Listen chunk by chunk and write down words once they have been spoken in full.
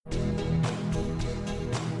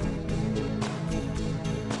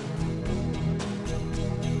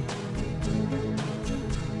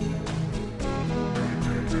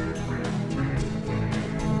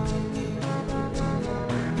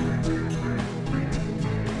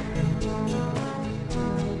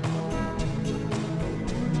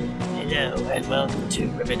Hello and welcome to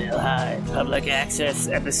Riverdale High Public Access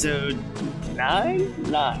Episode 9?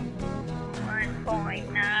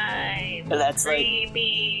 1.9. That's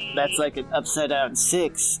Creepy. like an upside down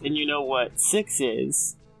 6, and you know what 6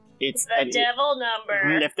 is? It's the devil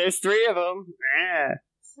number. If there's 3 of them, yeah.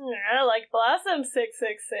 I like Blossom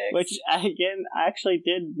 666. Which, again, I actually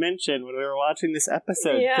did mention when we were watching this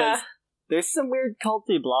episode, yeah. there's some weird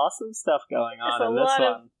culty Blossom stuff going on There's in this one. a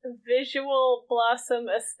lot of visual Blossom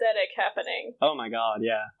aesthetic happening. Oh my god,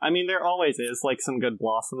 yeah. I mean, there always is, like, some good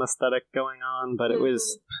Blossom aesthetic going on, but it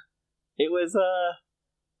was, I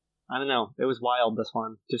don't know, it was wild, this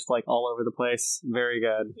one. Just, like, all over the place. Very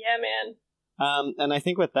good. Yeah, man. And I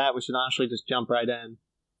think with that, we should honestly just jump right in.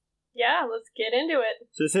 Yeah, let's get into it.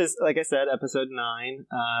 So this is, like I said, episode 9,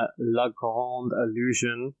 La Grande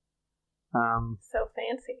Illusion. So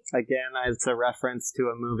fancy. Again, it's a reference to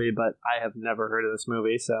a movie, but I have never heard of this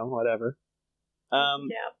movie, so whatever.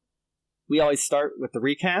 Yeah. We always start with the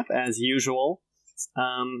recap, as usual.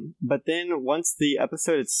 But then, once the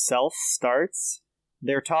episode itself starts,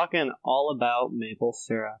 they're talking all about maple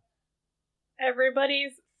syrup.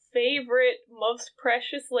 Everybody's favorite, most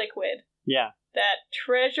precious liquid. Yeah. That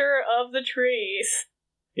treasure of the trees.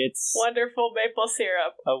 It's wonderful maple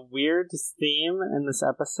syrup. A weird theme in this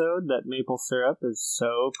episode that maple syrup is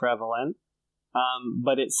so prevalent.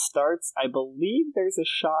 But it starts, I believe there's a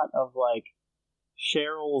shot of, like,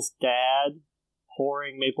 Cheryl's dad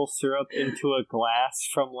pouring maple syrup into a glass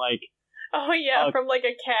from, like... Oh, yeah, from, like,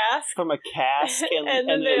 a cask. From a cask, and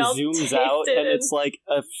then it zooms out, and it's, like,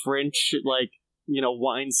 a French, like, you know,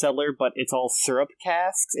 wine cellar, but it's all syrup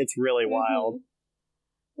casks. It's really wild.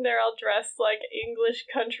 They're all dressed like English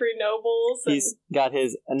country nobles. He's got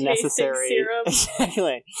his necessary syrup.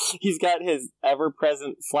 Exactly. He's got his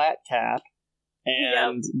ever-present flat cap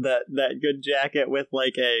and that good jacket with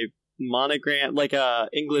like a monogram, like a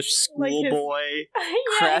English schoolboy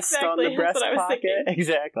crest on the breast pocket.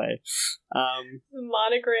 Exactly.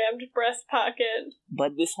 Monogrammed breast pocket.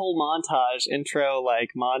 But this whole montage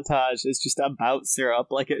is just about syrup.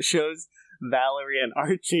 Like, it shows Valerie and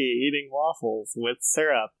Archie eating waffles with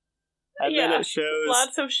syrup. And then it shows...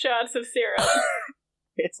 lots of shots of syrup.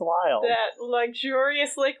 It's wild. That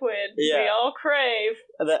luxurious liquid we all crave.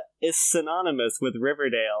 That is synonymous with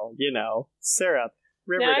Riverdale, you know, syrup.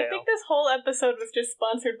 Riverdale. Now, I think this whole episode was just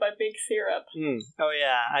sponsored by Big Syrup. Oh,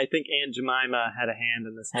 yeah. I think Aunt Jemima had a hand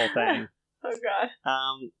in this whole thing. Oh, God.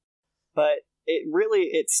 But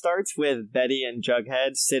it starts with Betty and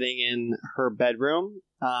Jughead sitting in her bedroom,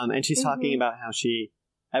 and she's talking about how she,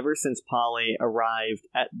 ever since Polly arrived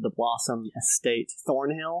at the Blossom Estate,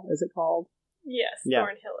 Thornhill, is it called? Yes, yeah.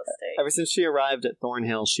 Thornhill Estate. Ever since she arrived at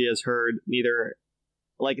Thornhill, she has heard neither,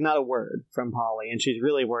 like, not a word from Polly, and she's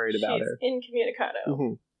really worried about her. She's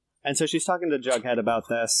incommunicado. And so she's talking to Jughead about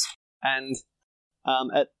this, and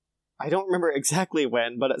I don't remember exactly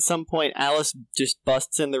when, but at some point Alice just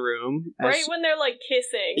busts in the room. Right when they're, like,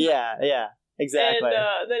 kissing. Yeah, exactly.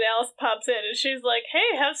 And then Alice pops in and she's like,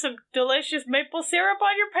 hey, have some delicious maple syrup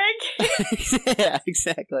on your pancakes. Yeah,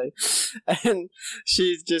 exactly. And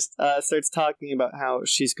she just starts talking about how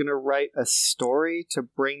she's going to write a story to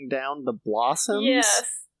bring down the Blossoms.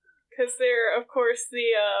 Yes. Because they're, of course,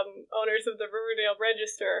 the owners of the Riverdale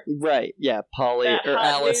Register. Right, yeah. Polly, or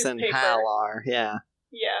Alice and Hal are, yeah.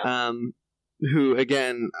 Yeah. Who,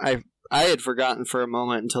 again, I had forgotten for a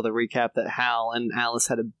moment until the recap that Hal and Alice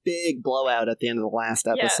had a big blowout at the end of the last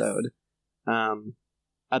episode.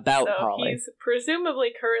 About Polly. He's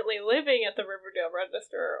presumably currently living at the Riverdale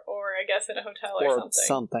Register, or I guess in a hotel or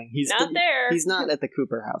something. He's not there. He's not at the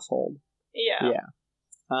Cooper household. Yeah.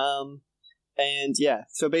 And yeah,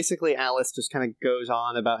 so basically Alice just kind of goes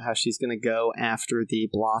on about how she's going to go after the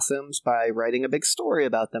Blossoms by writing a big story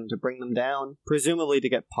about them to bring them down, presumably to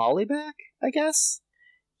get Polly back, I guess?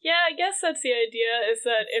 Yeah, I guess that's the idea, is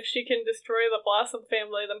that if she can destroy the Blossom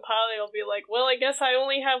family, then Polly will be like, well, I guess I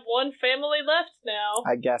only have one family left now.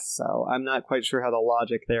 I guess so. I'm not quite sure how the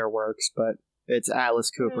logic there works, but it's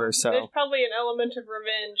Alice Cooper, so... There's probably an element of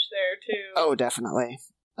revenge there, too. Oh, definitely.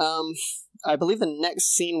 I believe the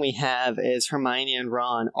next scene we have is Hermione and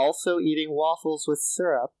Ron also eating waffles with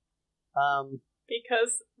syrup.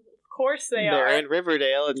 Because... Of course They're in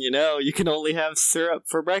Riverdale, and you can only have syrup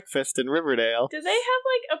for breakfast in Riverdale. Do they have,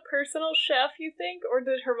 like, a personal chef, you think? Or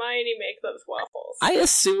did Hermione make those waffles? I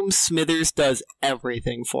assume Smithers does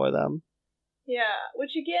everything for them. Yeah,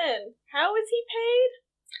 which again, how is he paid?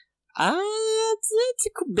 It's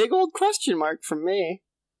a big old question mark from me.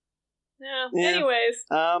 Yeah. Anyways,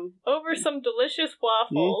 over some delicious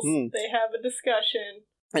waffles, they have a discussion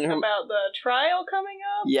about the trial coming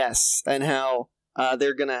up. Yes, and how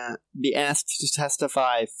they're gonna be asked to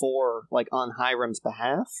testify for, like, on Hiram's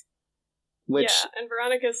behalf. Which... Yeah, and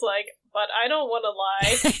Veronica's like, but I don't want to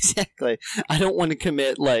lie. Exactly. I don't want to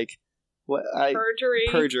commit, like... Perjury.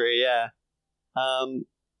 Perjury, yeah.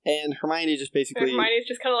 And Hermione just basically... And Hermione's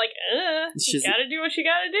just kind of like, you gotta do what you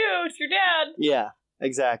gotta do. It's your dad. Yeah,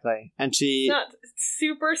 exactly. And she... She's not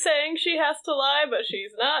super saying she has to lie, but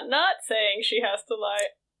she's not saying she has to lie.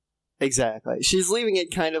 Exactly. She's leaving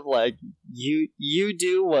it kind of like, you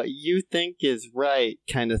do what you think is right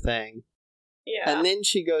kind of thing. Yeah. And then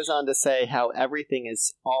she goes on to say how everything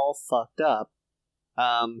is all fucked up.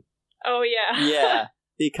 Oh, yeah. Yeah.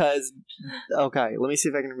 Because, okay, let me see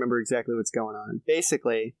if I can remember exactly what's going on.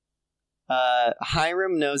 Basically,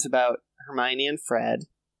 Hiram knows about Hermione and Fred.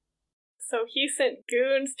 So he sent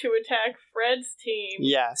goons to attack Fred's team.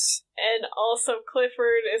 Yes. And also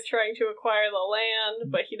Clifford is trying to acquire the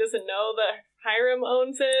land, but he doesn't know that Hiram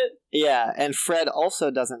owns it. Yeah, and Fred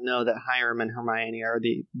also doesn't know that Hiram and Hermione are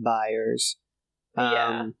the buyers.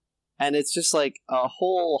 Yeah. And it's just like a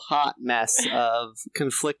whole hot mess of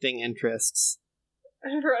conflicting interests.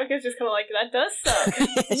 And Veronica's just kind of like, that does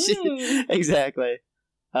suck. Exactly.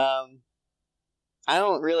 I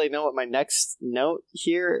don't really know what my next note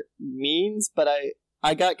here means, but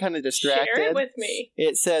I got kind of distracted. Share it with me.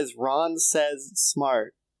 It says, Ron says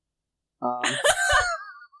smart.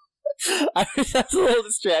 I was a little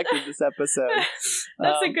distracted this episode.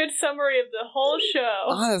 That's a good summary of the whole show.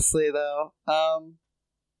 Honestly, though.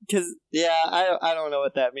 Because, yeah, I don't know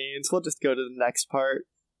what that means. We'll just go to the next part.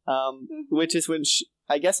 Which is when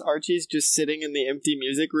I guess Archie's just sitting in the empty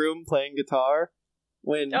music room playing guitar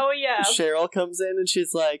when Cheryl comes in and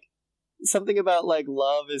she's like something about like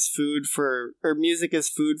love is food for, or music is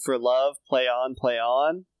food for love, play on, play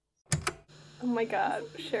on. Oh my god,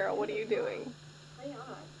 Cheryl, what are you doing? Play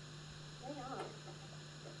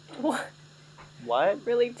on. What?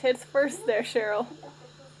 Really tits first there, Cheryl.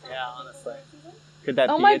 Yeah, honestly. Could that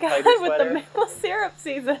be my a god, tighter with sweater? the maple syrup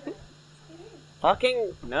season.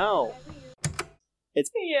 Fucking no. It's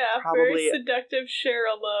very seductive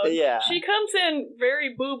Cheryl mode. Yeah. She comes in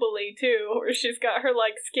very boobily too, where she's got her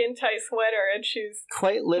like skin tight sweater and she's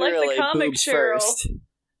quite literally like the comic boobs Cheryl. First.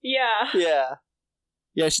 Yeah.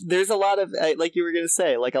 Yeah, there's a lot of, like you were going to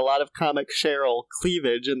say, like a lot of comic Cheryl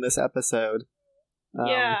cleavage in this episode.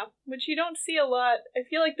 Yeah, which you don't see a lot. I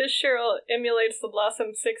feel like this Cheryl emulates the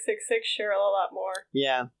Blossom 666 Cheryl a lot more.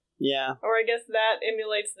 Yeah. Or I guess that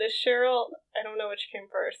emulates this Cheryl. I don't know which came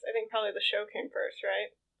first. I think probably the show came first,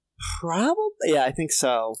 right? Probably. Yeah, I think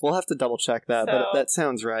so. We'll have to double check that, but that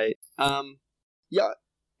sounds right. Yeah,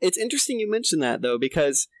 it's interesting you mentioned that, though,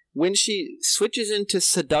 because when she switches into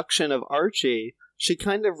seduction of Archie, she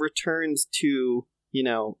kind of returns to,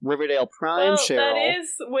 Riverdale Prime Cheryl. That is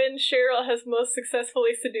when Cheryl has most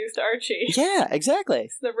successfully seduced Archie. Yeah, exactly.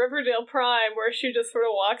 It's the Riverdale Prime, where she just sort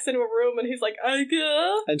of walks into a room and he's like, I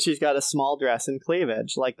go. And she's got a small dress and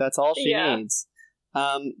cleavage. Like, that's all she needs.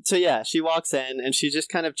 So yeah, she walks in and she's just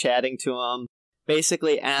kind of chatting to him,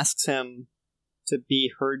 basically asks him to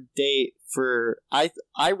be her date for,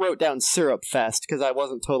 I wrote down Syrup Fest because I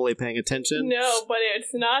wasn't totally paying attention. No, but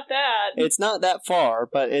it's not that. It's not that far,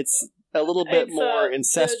 but it's a little bit more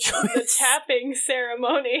incestuous. The tapping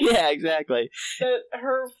ceremony. Yeah, exactly. That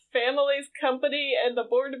her family's company and the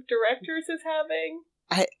board of directors is having.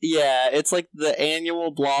 It's like the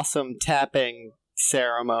annual Blossom tapping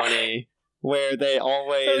ceremony where they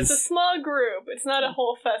always... So it's a small group. It's not a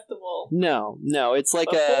whole festival. No. It's like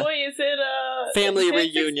boy, is it a family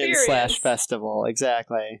reunion experience. / festival.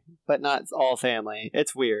 Exactly. But not all family.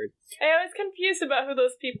 It's weird. I was confused about who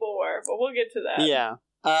those people were, but we'll get to that. Yeah.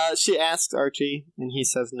 She asks Archie, and he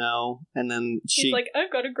says no, and then He's like,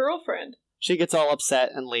 I've got a girlfriend. She gets all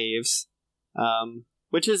upset and leaves,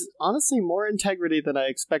 which is honestly more integrity than I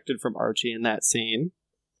expected from Archie in that scene.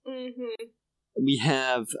 Mm-hmm. We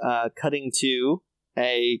have, cutting to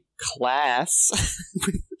a class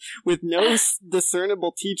with no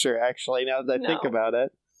discernible teacher, actually, now that I think about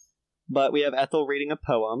it. But we have Ethel reading a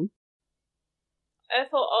poem.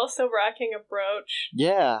 Ethel also rocking a brooch.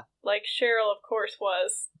 Yeah. Like Cheryl, of course,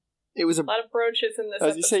 was. It was a lot of brooches in this episode.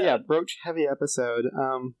 As you say, yeah, brooch-heavy episode.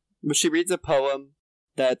 But she reads a poem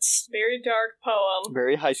that's... Very dark poem.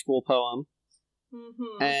 Very high school poem.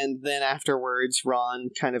 Mm-hmm. And then afterwards, Ron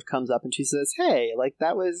kind of comes up and she says, hey, like,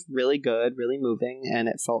 that was really good, really moving, and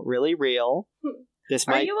it felt really real.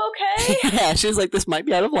 Are you okay? Yeah, she was like, this might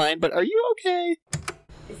be out of line, but are you okay?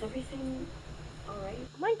 Is everything alright?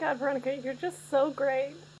 Oh my god, Veronica, you're just so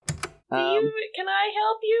great. Can I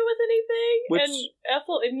help you with anything? And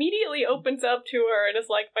Ethel immediately opens up to her and is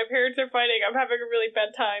like, my parents are fighting, I'm having a really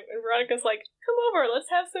bad time. And Veronica's like, come over, let's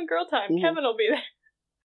have some girl time. Mm-hmm. Kevin will be there.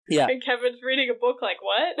 Yeah. And Kevin's reading a book like,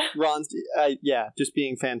 what? Ron's, just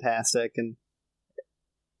being fantastic and,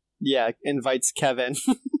 invites Kevin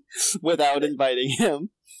without inviting him.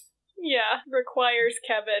 Yeah, requires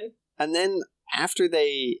Kevin. And then after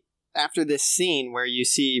this scene where you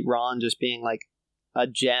see Ron just being like a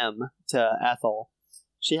gem to Ethel,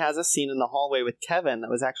 she has a scene in the hallway with Kevin that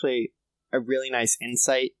was actually a really nice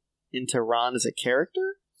insight into Ron as a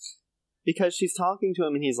character, because she's talking to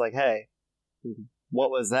him and he's like, hey, what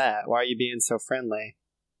was that? Why are you being so friendly?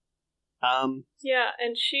 Yeah,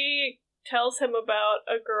 and she tells him about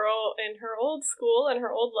a girl in her old school and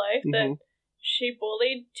her old life that she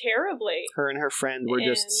bullied terribly. Her and her friend were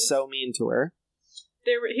just so mean to her.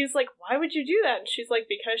 He's like, why would you do that? And she's like,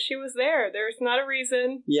 because she was there. There's not a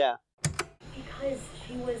reason. Yeah. Because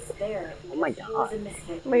she was there. Oh my god.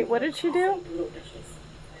 Wait, what did she do?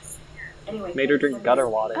 Made her drink gutter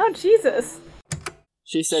water. Oh, Jesus.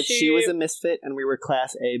 She said she was a misfit and we were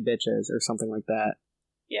class A bitches or something like that.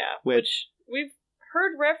 Yeah, which we've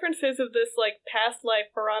heard references of this, like, past life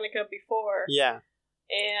Veronica before. Yeah.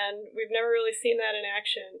 And we've never really seen that in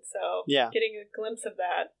action, so getting a glimpse of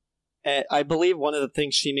that. And I believe one of the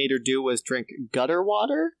things she made her do was drink gutter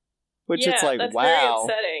water, which it's like, that's wow. very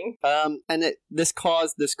upsetting. And this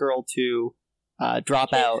caused this girl to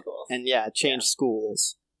drop out schools. And change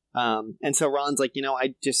schools. And so Ron's like,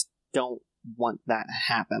 I just don't want that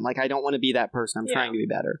to happen. Like, I don't want to be that person. I'm trying to be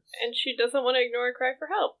better. And she doesn't want to ignore a cry for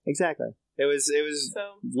help. Exactly. It was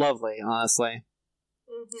lovely, honestly.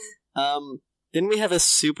 Mm-hmm. Then we have a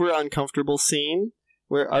super uncomfortable scene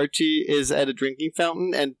where Archie is at a drinking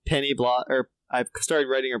fountain and I've started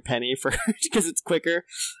writing her Penny first because it's quicker.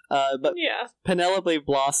 But Penelope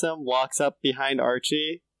Blossom walks up behind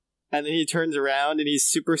Archie, and then he turns around and he's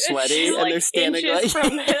super sweaty, and they're standing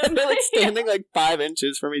from him. they're standing 5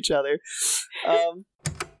 inches from each other.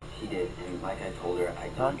 She did, and like I told her, I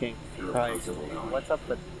talking. What's up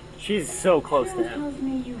with? She's so close to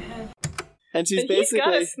him. And she's basically... he's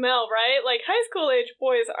got a smell, right? Like, high school age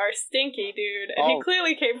boys are stinky, dude. And he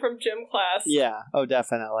clearly came from gym class. Yeah,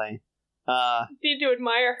 definitely. Need to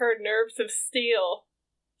admire her nerves of steel.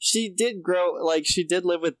 She did she did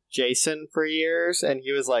live with Jason for years, and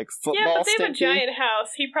he was, football Yeah, but they have a stinky. giant house.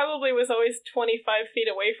 He probably was always 25 feet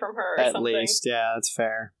away from her or something. At least, yeah, that's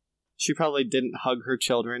fair. She probably didn't hug her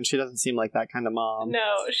children. She doesn't seem like that kind of mom.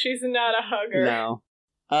 No, she's not a hugger. No.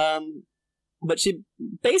 But she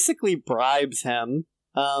basically bribes him.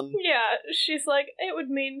 Yeah, she's like, it would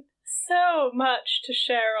mean so much to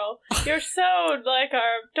Cheryl. You're so like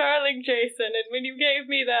our darling Jason, and when you gave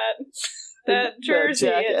me that jersey,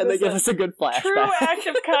 and they give us a good flashback. True act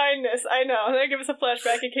of kindness. I know. They give us a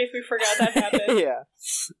flashback in case we forgot that happened. Yeah.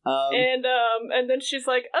 And then she's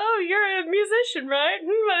like, oh, you're a musician, right?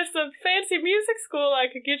 There's a fancy music school I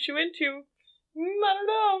could get you into. I don't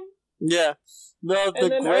know. Yeah. No, the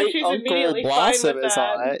great Uncle Blossom is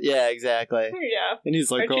on it. Yeah, exactly. Yeah. And he's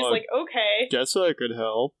like, she's like, okay. Guess I could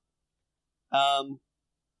help.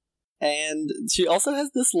 And she also has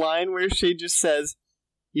this line where she just says,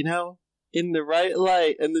 in the right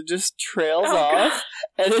light, and then just trails off, God.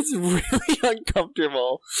 And it's really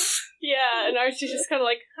uncomfortable. Yeah, and Archie's just kind of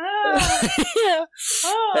like, ah. Yeah.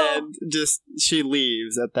 Oh. And just, she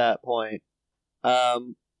leaves at that point.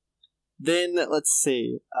 Then, let's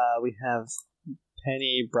see, we have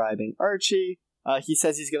Penny bribing Archie. He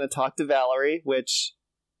says he's going to talk to Valerie, which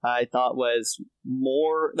I thought was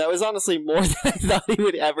honestly more than I thought he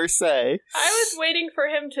would ever say. I was waiting for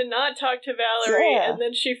him to not talk to Valerie, and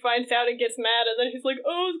then she finds out and gets mad, and then he's like,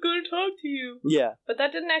 oh, I was going to talk to you. Yeah. But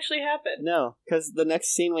that didn't actually happen. No, because the next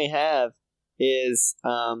scene we have is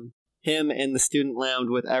him in the student lounge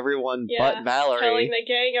with everyone but Valerie. Telling the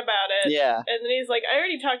gang about it. Yeah. And then he's like, I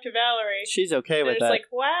already talked to Valerie. She's okay with that. And it's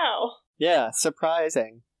like, wow. Yeah,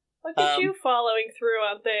 surprising. Look at you following through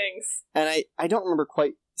on things. And I don't remember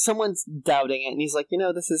quite... Someone's doubting it, and he's like,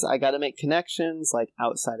 I gotta make connections,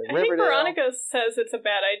 outside of Riverdale. I think Veronica says it's a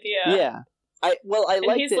bad idea. Yeah. I liked it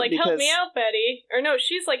and he's like, because... help me out, Betty. Or no,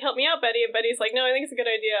 she's like, help me out, Betty, and Betty's like, no, I think it's a good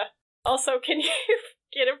idea. Also, can you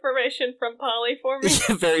get information from Polly for me?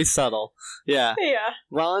 Very subtle. Yeah. Yeah.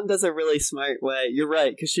 Ron does a really smart way. You're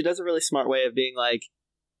right, because she does a really smart way of being like...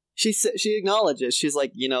 She acknowledges, she's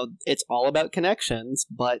like, it's all about connections,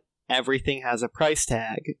 but everything has a price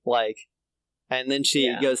tag. And then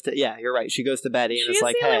she goes to, you're right, she goes to Betty and it's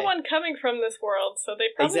like, hey. She's the only one coming from this world, so they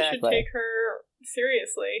probably should take her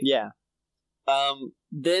seriously. Yeah.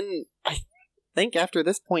 Then, I think after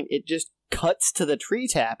this point, it just cuts to the tree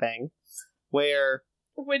tapping,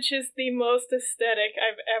 Which is the most aesthetic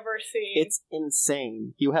I've ever seen. It's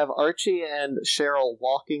insane. You have Archie and Cheryl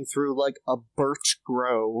walking through, like, a birch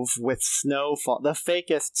grove with the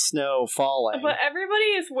fakest snow falling. But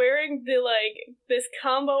everybody is wearing this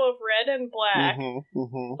combo of red and black.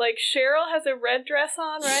 Like, Cheryl has a red dress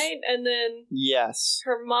on, right? And then... Yes.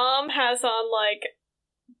 Her mom has on, like...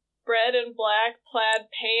 red and black plaid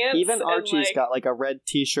pants. Even Archie's got like a red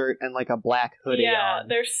t-shirt and like a black hoodie on. Yeah,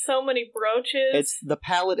 there's so many brooches. The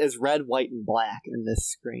palette is red, white, and black in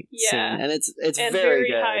this scene. And it's and very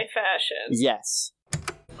good. high fashion. Yes.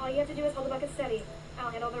 All you have to do is hold the bucket steady.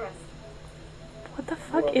 I'll handle the rest. What the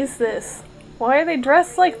fuck is this? Why are they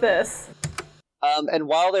dressed like this? And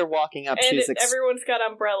while they're walking up, everyone's got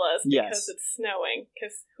umbrellas because it's snowing.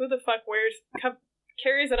 Because who the fuck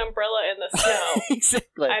carries an umbrella in the snow?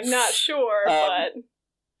 Exactly. I'm not sure, but...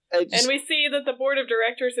 And we see that the board of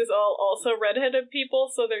directors is all also redheaded people,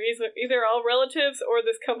 so they're either all relatives or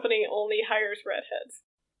this company only hires redheads.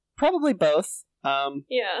 Probably both.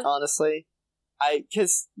 Yeah. Honestly.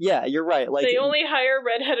 You're right. Like, they only hire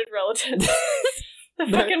redheaded relatives. The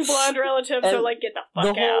fucking blonde relatives are like, get the fuck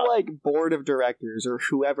out. The whole, like, board of directors, or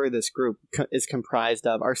whoever this group is comprised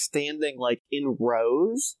of, are standing, like, in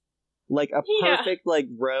rows. Like a perfect, like,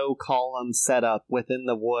 row column setup within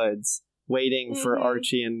the woods, waiting for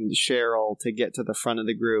Archie and Cheryl to get to the front of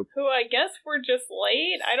the group. Who I guess were just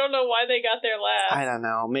late? I don't know why they got there last. I don't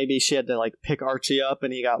know. Maybe she had to, like, pick Archie up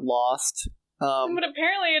and he got lost. But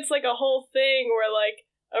apparently it's, like, a whole thing where, like,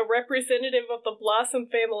 a representative of the Blossom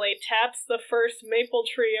family taps the first maple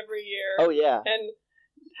tree every year. Oh, yeah. And...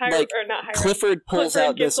 Clifford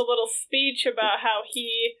gives a little speech about how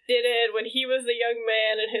he did it when he was a young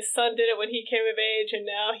man and his son did it when he came of age and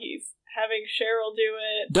now he's having Cheryl do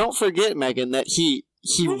it. Don't forget, Megan, that he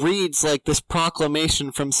reads like this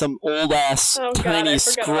proclamation from some old ass tiny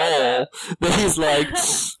scroll that he's like,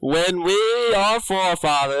 when our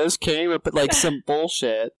forefathers came up with like some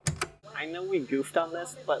bullshit. I know we goofed on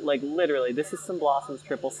this, but like literally this is some Blossom's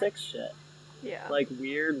 666 shit. Yeah. Like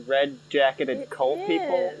weird red jacketed cult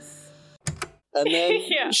people. And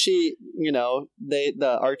then she,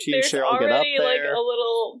 the Archie and Cheryl get up there. There's already like a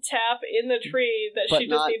little tap in the tree that she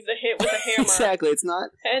just needs to hit with a hammer. Exactly, it's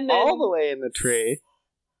not all the way in the tree.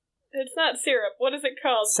 It's not syrup. What is it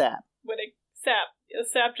called? Sap. The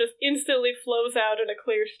sap just instantly flows out in a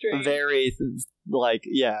clear stream. Very,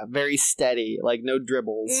 very steady. Like no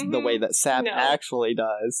dribbles the way that sap actually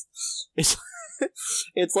does.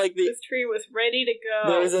 It's like this tree was ready to go.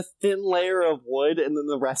 There's a thin layer of wood, and then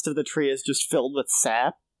the rest of the tree is just filled with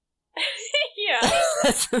sap. Yeah.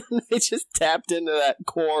 They just tapped into that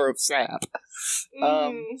core of sap.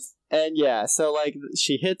 And yeah, so like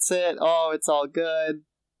she hits it. Oh, it's all good,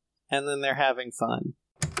 and then they're having fun.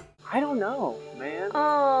 I don't know, man.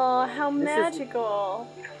 Oh, how magical!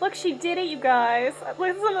 Look, she did it, you guys.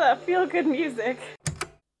 Listen to that feel-good music.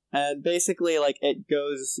 And basically, like, it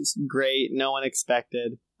goes great, no one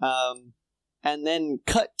expected. And then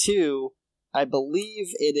cut to, I believe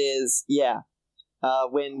it is,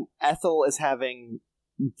 when Ethel is having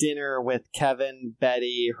dinner with Kevin,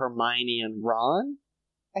 Betty, Hermione, and Ron,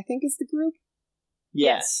 I think is the group?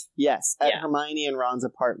 Yes. At Hermione and Ron's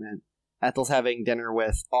apartment. Ethel's having dinner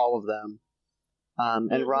with all of them.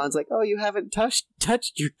 And Ron's like, oh, you haven't touched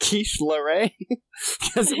your quiche Lorraine?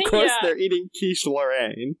 Because, of course, they're eating quiche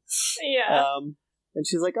Lorraine. Yeah. And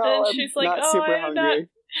she's like, oh, I'm not super hungry.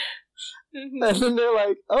 Mm-hmm. And then they're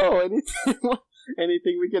like, oh,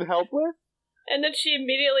 anything we can help with? And then she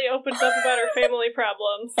immediately opens up about her family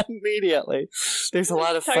problems. Immediately. There's a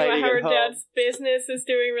lot of fighting about how her at home. dad's business is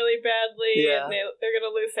doing really badly, and they're going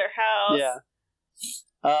to lose their house. Yeah.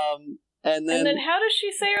 And then how does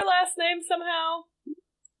she say her last name somehow?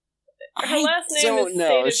 Her last name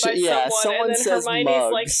is stated by someone, and then says Hermione's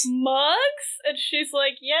Muggs. like, Muggs? And she's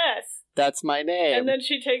like, yes. That's my name. And then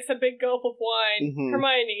she takes a big gulp of wine. Mm-hmm.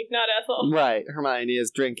 Hermione, not Ethel. Right, Hermione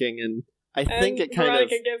is drinking, and I think it kind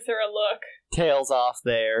Veronica gives her a look. Tails off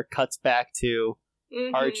there, cuts back to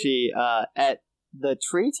Archie at the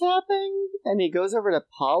tree tapping, and he goes over to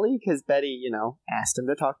Polly, because Betty, asked him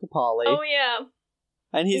to talk to Polly. Oh, yeah.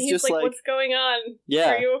 And he's just like, what's going on?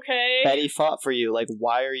 Yeah. Are you okay? Betty fought for you. Like,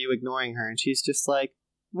 why are you ignoring her? And she's just like,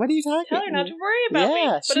 what are you talking about? Tell her not to worry about me.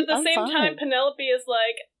 But at the same time, Penelope is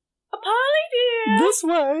like, Polly, dear. This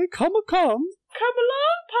way. Come. Come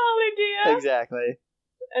along, Polly, dear. Exactly.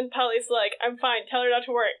 And Polly's like, I'm fine. Tell her not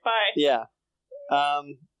to worry. Bye. Yeah.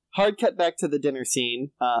 Hard cut back to the dinner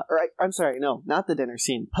scene. I'm sorry, no, not the dinner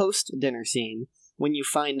scene. Post-dinner scene. When you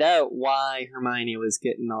find out why Hermione was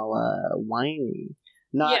getting all whiny.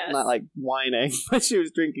 Not like whining, but she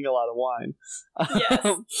was drinking a lot of wine.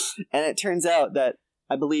 Yes. And it turns out that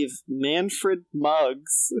I believe Manfred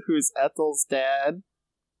Muggs, who's Ethel's dad.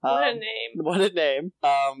 What a name. What a name.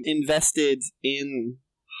 Invested in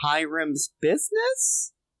Hiram's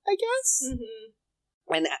business, I guess?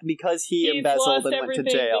 Mm-hmm. And because he embezzled and went to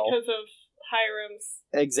jail. Because of Hiram's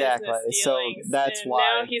exactly. So that's why.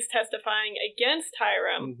 Now he's testifying against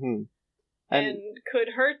Hiram. Mm-hmm. And could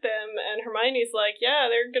hurt them, and Hermione's like, yeah,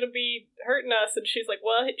 they're gonna be hurting us, and she's like,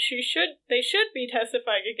 well, they should be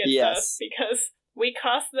testifying against us, because we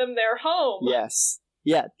cost them their home. Yes.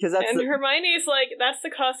 Yeah, because that's Hermione's like, that's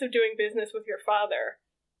the cost of doing business with your father.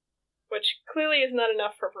 Which clearly is not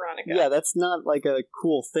enough for Veronica. Yeah, that's not like a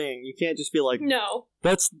cool thing. You can't just be like, no.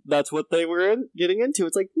 That's what they were getting into.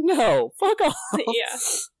 It's like, no, fuck off. Yeah.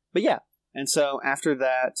 But yeah, and so after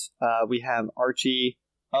that, we have Archie.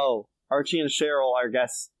 Oh, Archie and Cheryl, I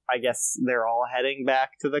guess they're all heading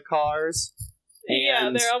back to the cars. Yeah,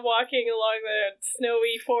 they're all walking along the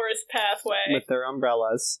snowy forest pathway. With their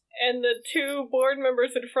umbrellas. And the two board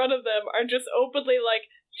members in front of them are just openly like,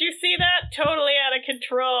 "Do you see that? Totally out of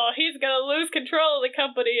control. He's gonna lose control of the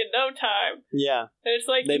company in no time." Yeah. And it's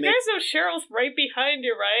like, you guys know Cheryl's right behind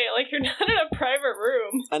you, right? Like, you're not in a private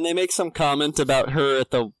room. And they make some comment about her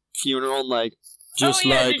at the funeral, like, just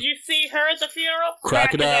did you see her at the funeral?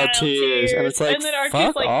 Crocodile tears. And it's like, and then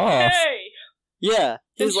Archie's like, off. Hey! Yeah.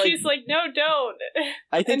 And she's like, no, don't.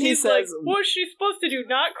 I think he says, like, what's she supposed to do,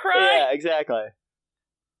 not cry? Yeah, exactly.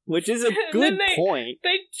 Which is a good point.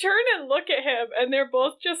 They turn and look at him, and they're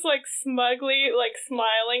both just, like, smugly, like,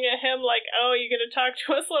 smiling at him, like, oh, you gonna talk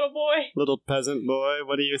to us, little boy? Little peasant boy,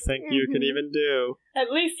 what do you think you can even do?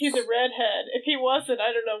 At least he's a redhead. If he wasn't,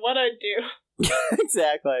 I don't know what I'd do.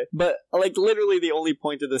 Exactly. But, like, literally the only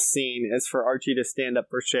point of the scene is for Archie to stand up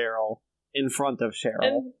for Cheryl in front of Cheryl.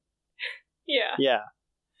 And, yeah. Yeah.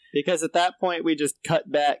 Because at that point, we just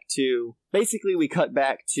cut back to... Basically, we cut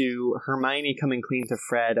back to Hermione coming clean to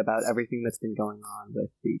Fred about everything that's been going on with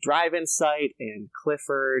the drive-in site, and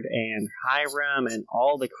Clifford, and Hiram, and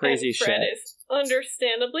all the crazy shit. Fred is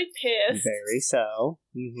understandably pissed. Very so.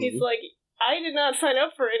 Mm-hmm. He's like, I did not sign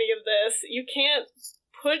up for any of this. You can't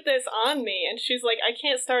put this on me. And she's like, I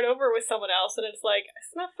can't start over with someone else. And it's like,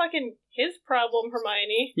 it's not fucking his problem,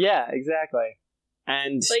 Hermione. Yeah, exactly.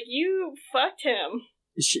 And... like, you fucked him.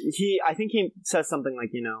 I think he says something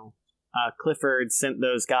like, Clifford sent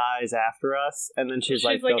those guys after us, and then she's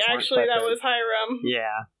like, actually, that was Hiram.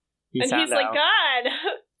 Yeah. And he's like, God!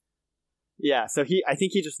 Yeah, so I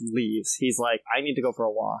think he just leaves. He's like, I need to go for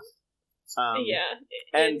a walk.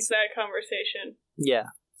 Ends that conversation. Yeah.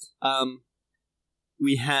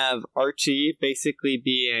 We have Archie basically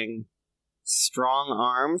being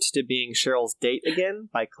strong-armed to being Cheryl's date again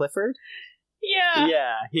by Clifford. Yeah.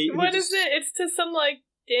 Yeah. What is it? It's to some, like,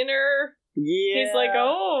 dinner. Yeah. He's like,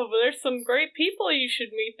 oh, there's some great people you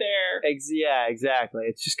should meet there. Yeah, exactly.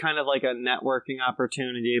 It's just kind of like a networking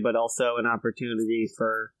opportunity, but also an opportunity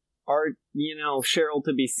for Cheryl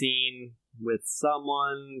to be seen with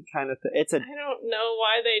someone kind of thing. I don't know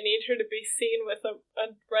why they need her to be seen with a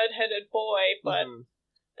redheaded boy, but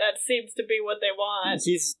that seems to be what they want.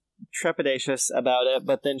 He's trepidatious about it,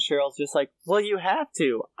 but then Cheryl's just like, well, you have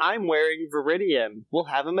to. I'm wearing Viridian. We'll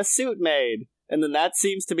have him a suit made. And then that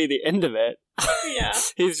seems to be the end of it. Yeah.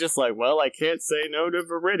 He's just like, well, I can't say no to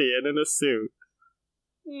Viridian in a suit.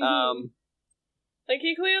 Mm-hmm. Like,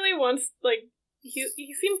 he clearly wants, like, he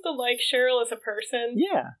seems to like Cheryl as a person.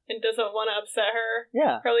 Yeah. And doesn't want to upset her.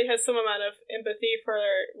 Yeah. Probably has some amount of empathy for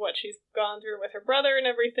what she's gone through with her brother and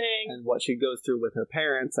everything. And what she goes through with her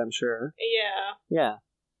parents, I'm sure. Yeah. Yeah.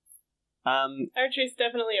 Archie's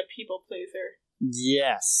definitely a people pleaser.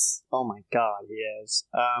 Yes. Oh my god, he is.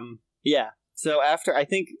 Yeah. So after, I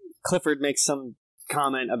think Clifford makes some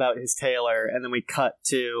comment about his tailor, and then we cut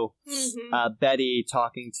to Betty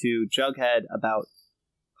talking to Jughead about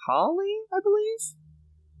Polly, I believe?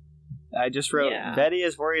 I just wrote, Betty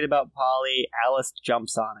is worried about Polly, Alice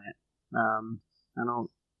jumps on it. I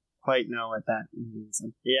don't quite know what that means.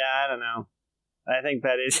 Yeah, I don't know. I think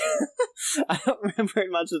Betty's... I don't remember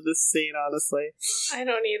much of this scene, honestly. I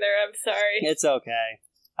don't either, I'm sorry. It's okay.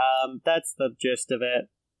 That's the gist of it.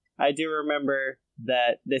 I do remember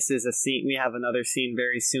that this is a scene, we have another scene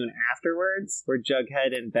very soon afterwards, where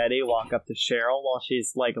Jughead and Betty walk up to Cheryl while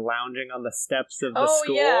she's, like, lounging on the steps of the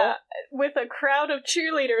school. Oh, yeah, with a crowd of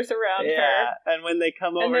cheerleaders around her. Yeah, and when they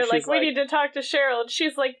come over, and they're like, we need to talk to Cheryl, and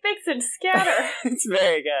she's like, Vixen, scatter! It's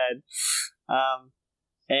very good.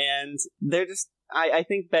 And they're just, I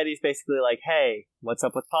think Betty's basically like, hey, what's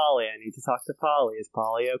up with Polly? I need to talk to Polly. Is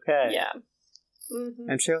Polly okay? Yeah. Mm-hmm.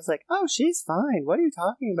 And Cheryl's like, oh, she's fine. What are you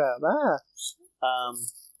talking about?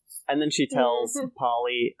 And then she tells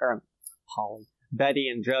Betty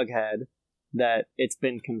and Jughead that it's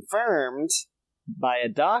been confirmed by a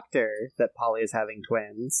doctor that Polly is having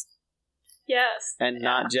twins. Yes. And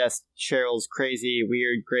not just Cheryl's crazy,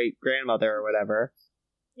 weird great-grandmother or whatever.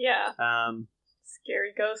 Yeah.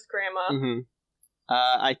 Scary ghost grandma. Mm-hmm.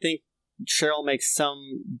 I think Cheryl makes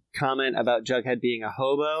some comment about Jughead being a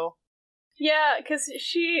hobo. Yeah, because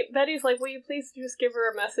Betty's like, will you please just give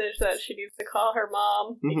her a message that she needs to call her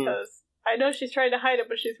mom? Because I know she's trying to hide it,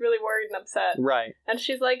 but she's really worried and upset. Right. And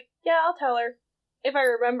she's like, yeah, I'll tell her. If I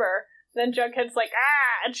remember. Then Jughead's like,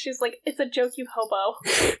 ah! And she's like, it's a joke, you hobo.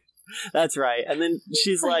 That's right. And then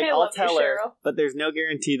she's like, I'll tell her, but there's no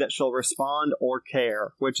guarantee that she'll respond or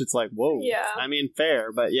care. Which it's like, whoa. Yeah. I mean,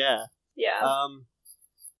 fair, but yeah. Yeah.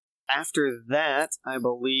 After that, I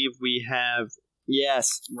believe we have,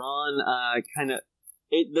 Ron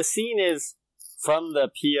the scene is from the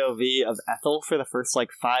POV of Ethel for the first,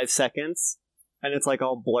 5 seconds. And it's,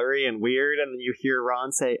 all blurry and weird, and then you hear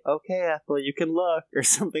Ron say, okay, Ethel, you can look, or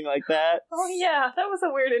something like that. Oh, yeah, that was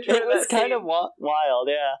a weird intro. It was kind of wild,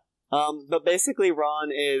 yeah. But basically Ron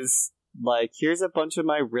is, here's a bunch of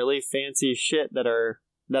my really fancy shit that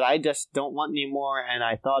I just don't want anymore, and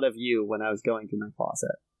I thought of you when I was going through my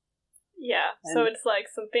closet. Yeah, so it's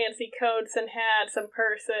some fancy coats and hats and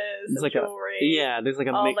purses and jewelry. There's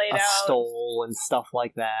a stole and stuff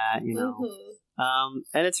like that, you know. Mm-hmm.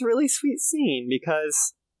 And it's a really sweet scene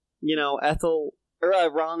because,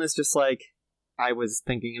 Ron is just like, I was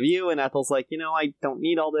thinking of you, and Ethel's like, I don't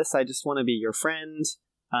need all this, I just want to be your friend.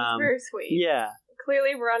 It's very sweet. Yeah.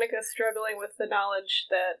 Clearly Veronica's struggling with the knowledge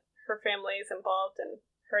that her family is involved in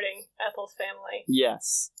hurting Ethel's family.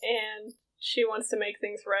 Yes. And she wants to make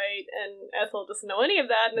things right, and Ethel doesn't know any of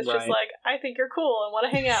that, and it's just like, I think you're cool and want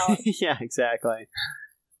to hang out. Yeah, exactly.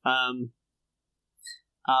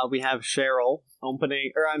 We have Fred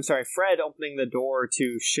opening the door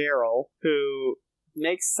to Cheryl, who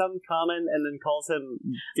makes some comment and then calls him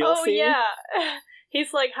Dilfy. Oh, yeah.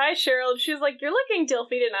 He's like, hi, Cheryl. And she's like, you're looking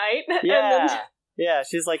Dilfy tonight. Yeah. And then... Yeah,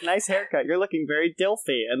 she's like, nice haircut. You're looking very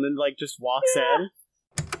Dilfy. And then, just walks in.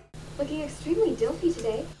 Looking extremely Dilfy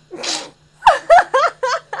today.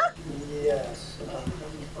 Yes.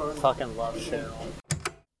 Fucking love Cheryl.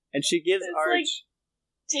 And she gives Arch...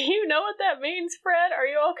 Do you know what that means, Fred? Are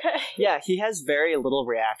you okay? Yeah, he has very little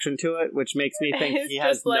reaction to it, which makes me think he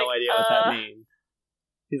has no idea what that means.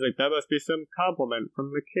 He's like, that must be some compliment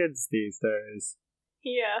from the kids these days.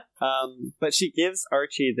 Yeah. But she gives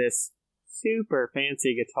Archie this super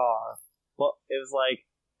fancy guitar. Well, it was like...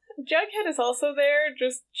 Jughead is also there,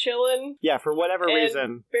 just chilling. Yeah, for whatever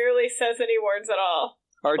reason. Barely says any words at all.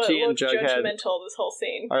 Archie and Jughead judgmental this whole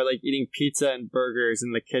scene. Are eating pizza and burgers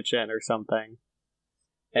in the kitchen or something.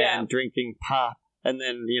 And drinking pop. And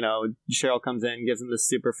then, Cheryl comes in, gives him this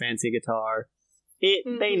super fancy guitar. They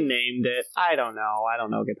named it. I don't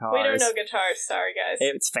know guitars. We don't know guitars, sorry guys.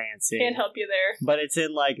 It's fancy. Can't help you there. But it's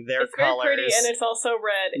in, their it's colors. It's very pretty, and it's also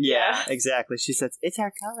red. Yeah, exactly. She says, it's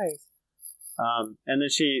our colors. And then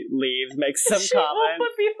she leaves, makes some comment.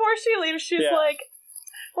 But before she leaves, she's like,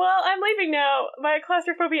 well, I'm leaving now. My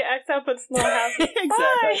claustrophobia acts up in small house. Exactly.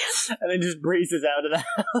 Bye. And then just breezes out of the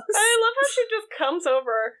house. I love how she just comes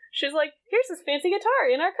over. She's like, here's this fancy guitar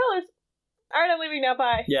in our colors. All right, I'm leaving now.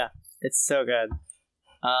 Bye. Yeah, it's so good.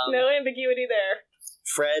 No ambiguity there.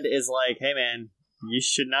 Fred is like, hey man, you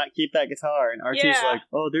should not keep that guitar. And Archie's like,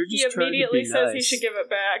 oh, they're just trying to be nice. He immediately says he should give it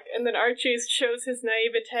back. And then Archie shows his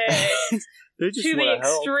naivete to the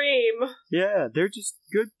extreme. Yeah, they're just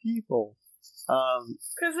good people.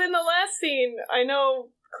 Because in the last scene, I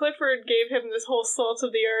know Clifford gave him this whole salt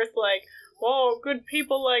of the earth, like, whoa, good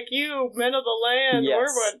people like you, men of the land, we're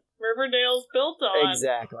what Riverdale's built on.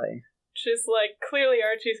 Exactly. Just clearly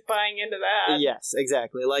Archie's buying into that. Yes,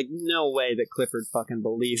 exactly. No way that Clifford fucking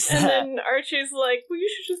believes that. And then Archie's like, well, you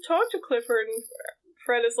should just talk to Clifford. And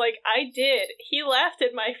Fred is like, I did. He laughed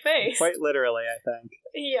in my face. Quite literally, I think.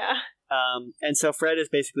 Yeah. And so Fred is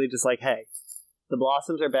basically just like, hey, the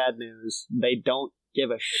Blossoms are bad news. They don't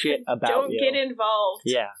give a shit about you. Don't get involved.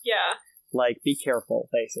 Yeah. Yeah. Be careful,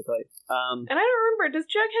 basically. And I don't remember, does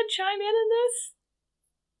Jughead chime in this?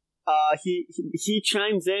 He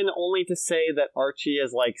chimes in only to say that Archie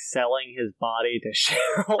is selling his body to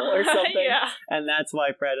Cheryl or something. Yeah. And that's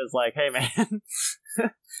why Fred is like, hey man,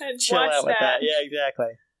 chill out with that. Yeah,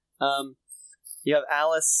 exactly. You have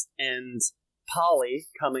Alice and Polly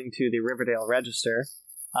coming to the Riverdale Register,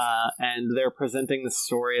 and they're presenting the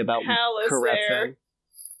story about corruption. There.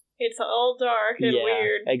 It's all dark and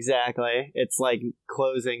weird. Exactly. It's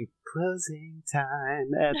closing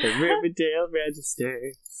time at the Riverdale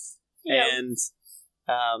Register. Yep. And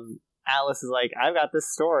Alice is like, I've got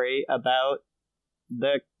this story about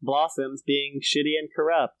the Blossoms being shitty and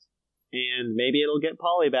corrupt. And maybe it'll get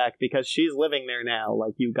Polly back because she's living there now.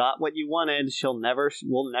 Like, you got what you wanted. We'll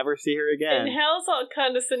never see her again. And Hal's all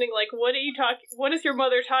condescending, like, what is your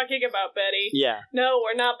mother talking about, Betty? Yeah. No,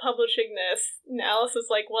 we're not publishing this. And Alice is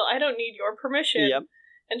like, well, I don't need your permission. Yep.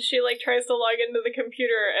 And she, like, tries to log into the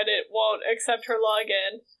computer and it won't accept her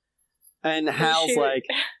login. And Hal's like,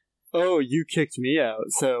 oh, you kicked me out,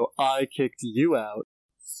 so I kicked you out.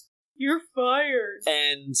 You're fired.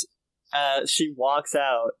 And she walks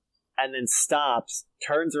out. And then stops,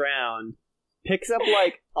 turns around, picks up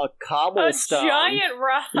like a cobblestone. A giant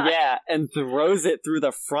rock. Yeah, and throws it through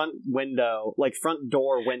the front window, like front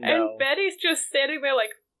door window. And Betty's just standing there like,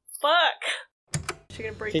 fuck. She's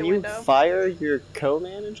gonna break the window. Can you fire your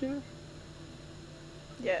co-manager?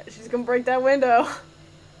 Yeah, she's gonna break that window.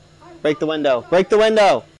 Break the window. Break the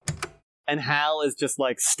window! And Hal is just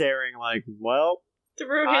like staring like, well...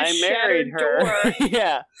 Through his shattered door.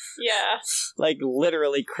 Yeah. Yeah. Like,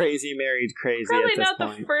 literally crazy married crazy Probably at this not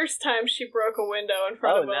point. the first time she broke a window in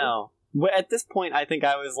front of him. Oh, no. At this point, I think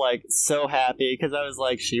I was, like, so happy, because I was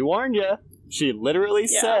like, she warned you. She literally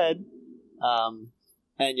said.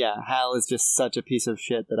 And yeah, Hal is just such a piece of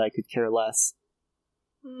shit that I could care less.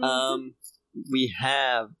 Mm-hmm. We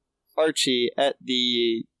have Archie at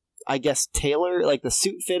the, I guess, tailor, like, the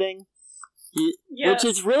suit fitting. Which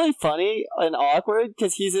is really funny and awkward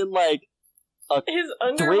because he's in like his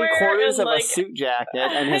underwear 3/4 of like, a suit jacket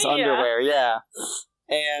and his underwear,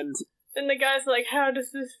 and the guy's like, "How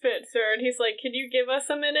does this fit, sir?" And he's like, "Can you give us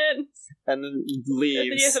a minute?" And then leaves.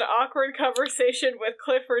 And then he has an awkward conversation with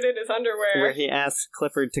Clifford in his underwear, where he asks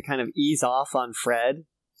Clifford to kind of ease off on Fred.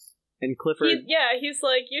 And Clifford... he's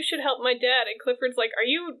like, you should help my dad. And Clifford's like, are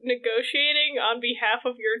you negotiating on behalf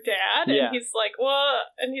of your dad? And he's like, what?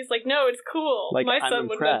 And he's like, no, it's cool. Like, my son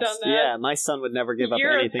wouldn't have done that. Yeah, my son would never give up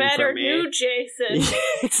anything for me. You're a better new Jason.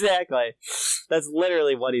 Exactly. That's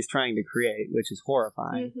literally what he's trying to create, which is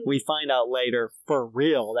horrifying. Mm-hmm. We find out later, for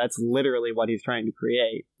real, that's literally what he's trying to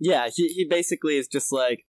create. Yeah, he basically is just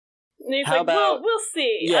like, and he's like, we'll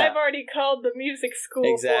see. Yeah. I've already called the music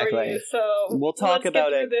school for you, so we'll talk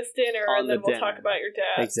about it this dinner, and then we'll talk about your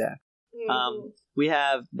dad. Exactly. Mm-hmm. We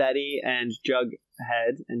have Betty and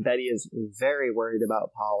Jughead, and Betty is very worried about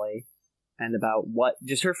Polly and about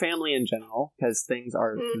just her family in general, because things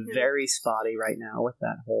are very spotty right now with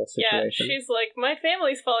that whole situation. Yeah, she's like, my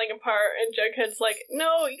family's falling apart, and Jughead's like,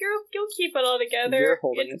 no, you'll keep it all together. You're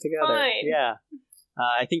holding it together. Fine. Yeah.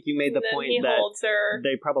 I think you made the point that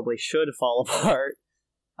they probably should fall apart.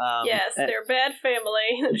 Yes, they're a bad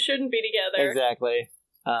family. Shouldn't be together. Exactly.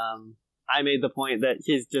 I made the point that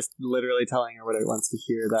he's just literally telling her what he wants to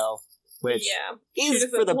hear, though. Which is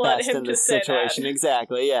for the best in this situation.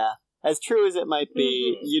 Exactly, yeah. As true as it might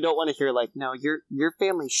be, you don't want to hear, like, no, your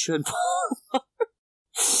family should fall apart.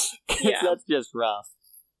 Because that's just rough.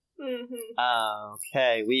 Mm-hmm.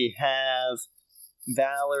 Okay, we have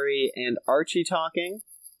Valerie and Archie talking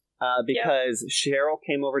because Cheryl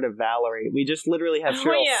came over to Valerie. We just literally have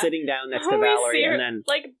Cheryl sitting down next to Valerie and then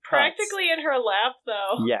like practically in her lap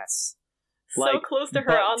though. Yes. So like, close to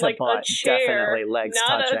her on like a chair, definitely legs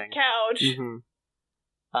not touching. A couch.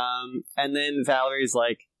 Mm-hmm. And then Valerie's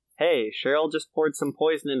like, hey, Cheryl just poured some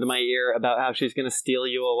poison into my ear about how she's going to steal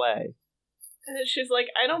you away. And then she's like,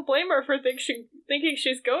 I don't blame her for thinking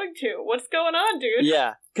she's going to. What's going on, dude?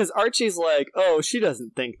 Yeah, because Archie's like, oh, she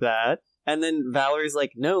doesn't think that. And then Valerie's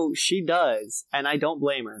like, no, she does. And I don't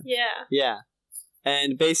blame her. Yeah. Yeah.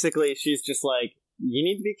 And basically, she's just like, you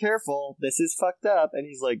need to be careful. This is fucked up. And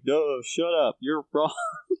he's like, no, shut up. You're wrong.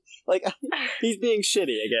 Like, he's being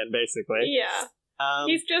shitty again, basically. Yeah.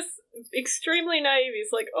 He's just extremely naive.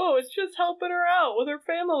 He's like, oh, it's just helping her out with her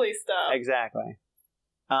family stuff. Exactly.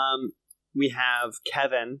 We have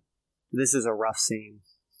Kevin. This is a rough scene.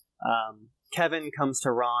 Kevin comes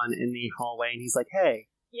to Ron in the hallway and he's like, hey,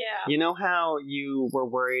 you know how you were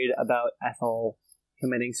worried about Ethel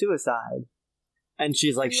committing suicide? And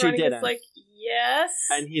she's like, she didn't. He's like, yes.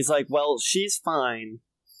 And he's like, well, she's fine,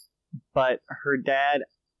 but her dad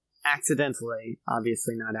accidentally,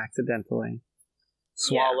 obviously not accidentally,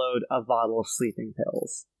 swallowed a bottle of sleeping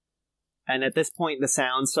pills. And at this point, the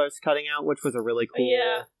sound starts cutting out, which was a really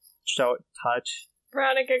cool touch.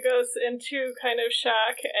 Veronica goes into kind of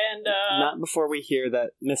shock, and not before we hear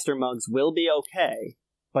that Mr. Muggs will be okay,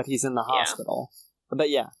 but he's in the hospital. But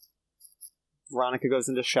yeah, Veronica goes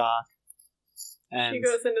into shock. And she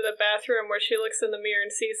goes into the bathroom where she looks in the mirror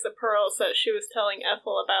and sees the pearls that she was telling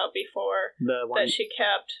Ethel about before that she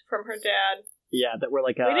kept from her dad. Yeah, that were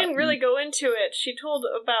like we didn't really go into it. She told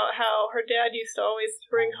about how her dad used to always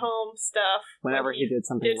bring home stuff whenever he did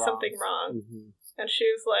something wrong. Mm-hmm. And she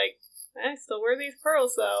was like, I still wear these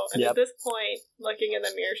pearls, though. And at this point, looking in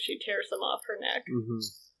the mirror, she tears them off her neck. Mm-hmm.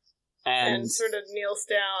 And sort of kneels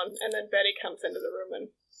down, and then Betty comes into the room and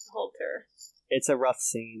holds her. It's a rough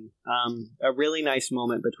scene. A really nice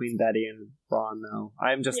moment between Betty and Ron, though.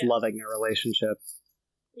 I'm just loving their relationship.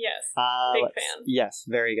 Yes, big fan. Yes,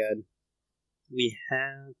 very good. We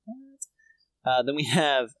have that. Then we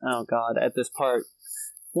have, oh god, at this point,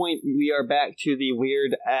 we are back to the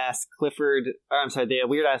weird-ass the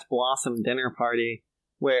weird-ass Blossom dinner party,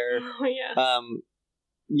 where,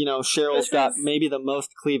 Cheryl's got maybe the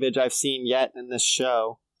most cleavage I've seen yet in this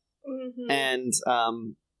show. Mm-hmm. And,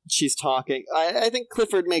 she's talking. I think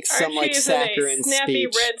Clifford makes some, saccharine speech. Snappy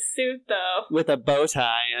red suit, though. With a bow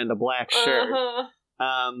tie and a black shirt.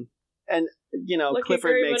 And, looking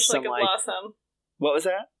Clifford very makes much some, like a Blossom. What was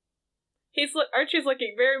that? Archie's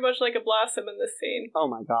looking very much like a Blossom in this scene. Oh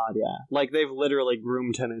my god, yeah. Like, they've literally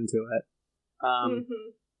groomed him into it.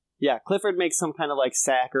 Yeah, Clifford makes some kind of,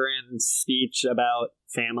 saccharine speech about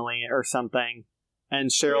family or something.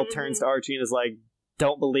 And Cheryl turns to Archie and is like,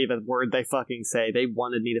 don't believe a word they fucking say. They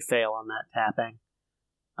wanted me to fail on that tapping.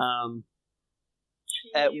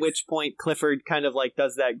 At which point Clifford kind of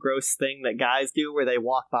does that gross thing that guys do where they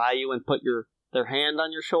walk by you and put their hand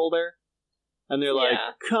on your shoulder. And they're like,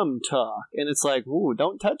 come talk. And it's like, ooh,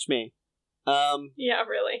 don't touch me. Yeah,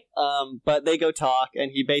 really. But they go talk,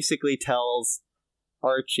 and he basically tells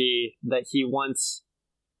Archie that he wants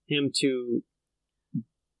him to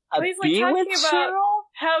he's talking about Cheryl?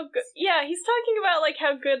 How good. Yeah, he's talking about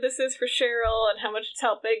how good this is for Cheryl and how much it's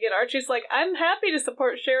helped big. And Archie's like, I'm happy to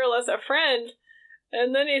support Cheryl as a friend.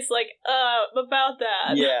 And then he's like, about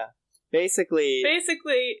that. Yeah. Basically,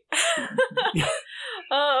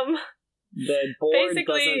 the board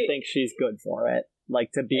doesn't think she's good for it.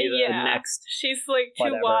 To be the next. She's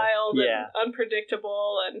too wild and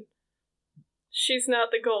unpredictable, and she's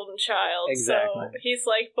not the golden child. Exactly. So he's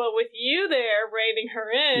like, but with you there, reining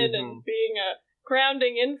her in and being a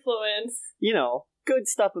grounding influence. Good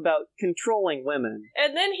stuff about controlling women.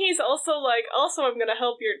 And then he's also like, I'm going to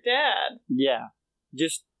help your dad. Yeah.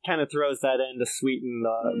 Just kind of throws that in to sweeten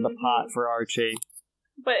the pot for Archie.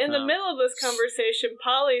 But in the middle of this conversation,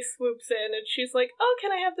 Polly swoops in and she's like, oh,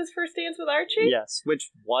 can I have this first dance with Archie? Yes,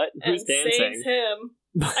 what? Who's dancing? Saves him.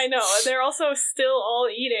 I know, they're also still all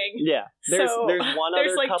eating. Yeah, there's one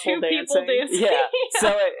other couple two people dancing. Yeah,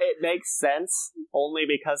 so it makes sense only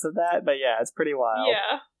because of that, but yeah, it's pretty wild.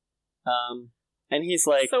 Yeah. And he's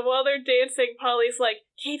like... So while they're dancing, Polly's like,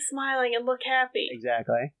 keep smiling and look happy.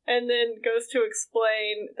 Exactly. And then goes to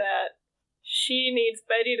explain that she needs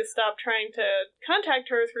Betty to stop trying to contact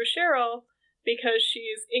her through Cheryl because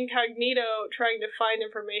she's incognito trying to find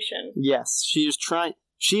information. Yes, she's trying...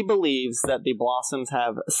 She believes that the Blossoms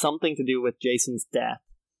have something to do with Jason's death.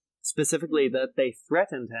 Specifically, that they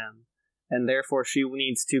threatened him, and therefore she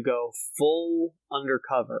needs to go full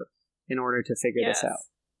undercover in order to figure this out.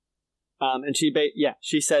 And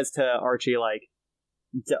she says to Archie,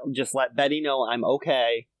 just let Betty know I'm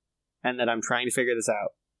okay, and that I'm trying to figure this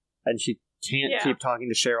out. And she can't keep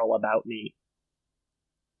talking to Cheryl about me.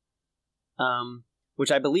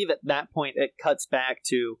 Which I believe at that point it cuts back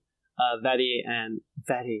to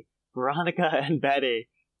Veronica and Betty,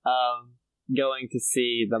 going to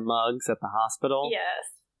see the Mugs at the hospital.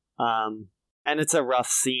 Yes. And it's a rough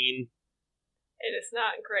scene. It is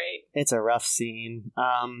not great. It's a rough scene.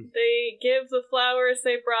 They give the flowers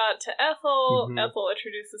they brought to Ethel. Mm-hmm. Ethel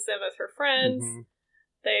introduces them as her friends. Mm-hmm.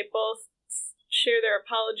 They both share their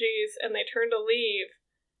apologies, and they turn to leave.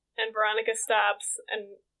 And Veronica stops,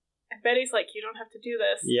 and Betty's like, you don't have to do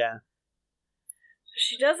this. Yeah.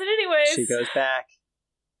 She does it anyways. She goes back,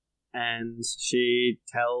 and she's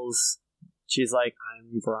like,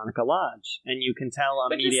 I'm Veronica Lodge. And you can tell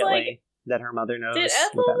immediately that her mother knows. Did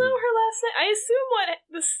Ethel know her last name? I assume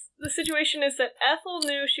the situation is that Ethel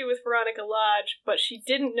knew she was Veronica Lodge, but she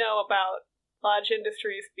didn't know about Lodge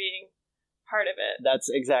Industries being part of it. That's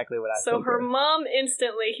exactly what I So her mom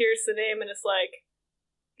instantly hears the name and is like,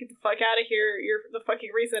 get the fuck out of here. You're the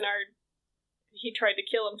fucking reason he tried to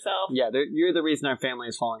kill himself. Yeah, you're the reason our family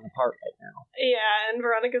is falling apart right now. Yeah, and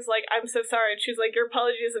Veronica's like, I'm so sorry. And she's like, your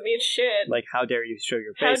apology doesn't mean shit. Like, how dare you show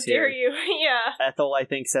your face here? How dare you? Yeah. Ethel, I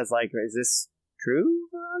think, says, is this true,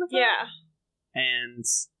 Veronica? Yeah. And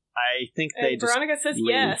I think they just Veronica says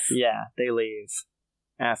leave. yes. Yeah, they leave.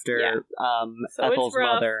 After Ethel's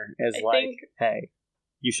mother is hey,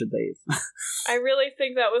 you should leave. I really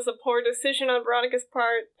think that was a poor decision on Veronica's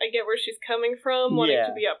part. I get where she's coming from, wanting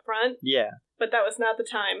to be upfront. Yeah. But that was not the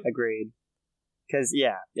time. Agreed. Because,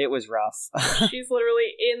 yeah, it was rough. She's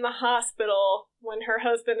literally in the hospital when her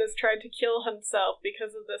husband has tried to kill himself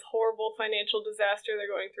because of this horrible financial disaster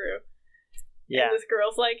they're going through. Yeah. And this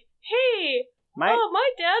girl's like, hey, my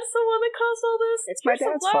dad's the one that caused all this. It's my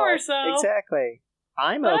dad's fault. Exactly.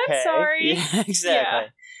 I'm okay. I'm sorry. Yeah,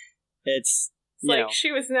 exactly. Yeah. It's like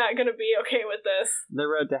she was not going to be okay with this. The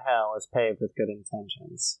road to hell is paved with good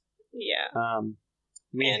intentions. Yeah.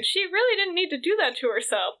 And she really didn't need to do that to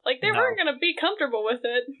herself. Like, they weren't going to be comfortable with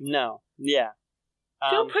it. No. Yeah.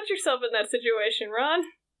 Don't put yourself in that situation, Ron.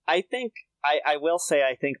 I think, I will say,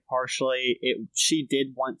 I think partially she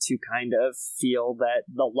did want to kind of feel that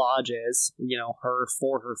the lodges,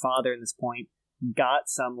 for her father in this point, got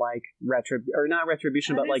some, like, not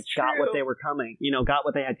retribution, but, like, got what they were coming, got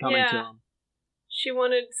what they had coming to them. She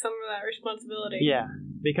wanted some of that responsibility. Yeah,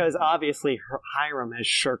 because obviously Hiram has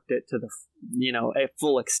shirked it to the, a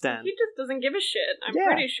full extent. He just doesn't give a shit, I'm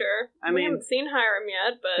pretty sure. We haven't seen Hiram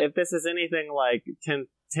yet, but... If this is anything like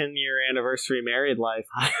 10-year anniversary married life,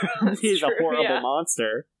 he's a horrible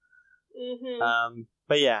monster. Mm-hmm.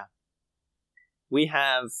 But yeah. We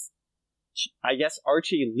have... I guess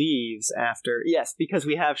Archie leaves after... Yes, because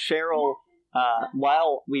we have Cheryl...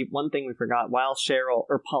 one thing we forgot, while Cheryl,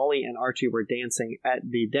 or Polly and Archie were dancing at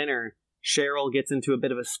the dinner, Cheryl gets into a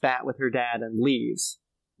bit of a spat with her dad and leaves,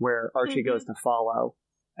 where Archie goes to follow.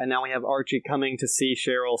 And now we have Archie coming to see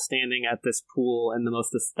Cheryl standing at this pool in the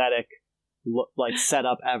most aesthetic,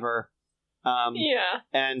 setup ever.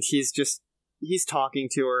 And he's talking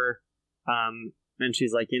to her, and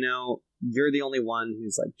she's like, you're the only one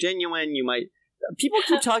who's, like, genuine, people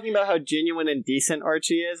keep talking about how genuine and decent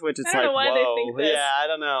Archie is, which is like, whoa. They think this. Yeah, I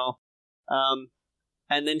don't know.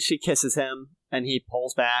 And then she kisses him, and he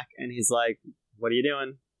pulls back, and he's like, what are you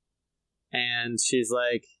doing? And she's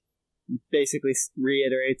like, basically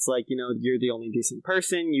reiterates, like, you're the only decent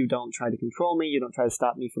person, you don't try to control me, you don't try to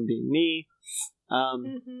stop me from being me.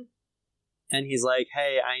 And he's like,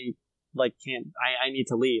 hey, I need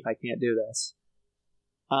to leave, I can't do this.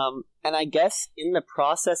 And I guess in the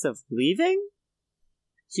process of leaving,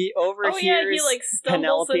 he overhears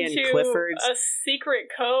Penelope and Clifford. A secret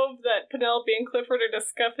cove that Penelope and Clifford are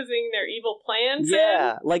discussing their evil plans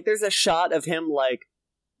in. Like there's a shot of him, like,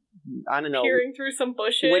 I don't know, peering through some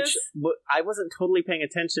bushes. Which I wasn't totally paying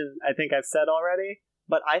attention, I think I've said already,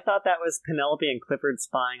 but I thought that was Penelope and Clifford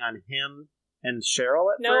spying on him and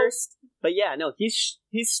Cheryl at first. But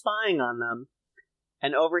he's spying on them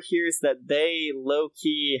and overhears that they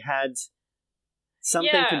low-key had...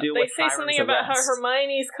 something to do with Hiram's arrest. They say something about how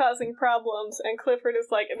Hermione's causing problems, and Clifford is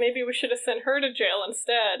like, maybe we should have sent her to jail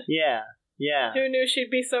instead. Yeah. Who knew she'd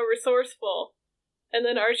be so resourceful? And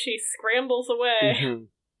then Archie scrambles away.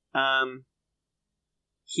 Mm-hmm.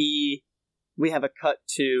 We have a cut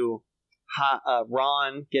to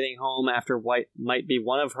Ron getting home after what might be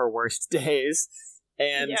one of her worst days,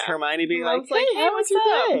 and Hermione being like, hey, how was your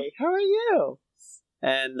day? How are you?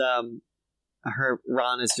 And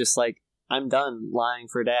Ron is just like, I'm done lying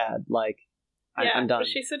for Dad. Like, I'm done. But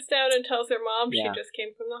she sits down and tells her mom she just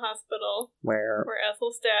came from the hospital where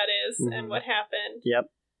Ethel's dad is and what happened. Yep.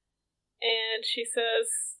 And she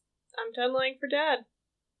says, I'm done lying for Dad.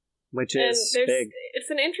 Which is big. It's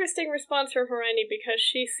an interesting response from Hermione because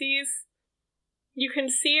you can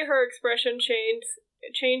see her expression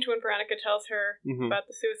change when Veronica tells her about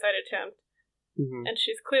the suicide attempt. And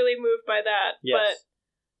she's clearly moved by that. Yes. But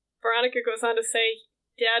Veronica goes on to say,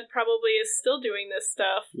 Dad probably is still doing this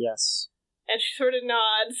stuff. Yes. And she sort of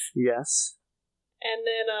nods. Yes. And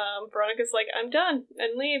then Veronica's like, I'm done,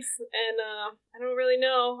 and leaves. And I don't really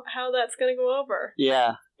know how that's going to go over.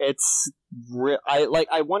 Yeah, it's...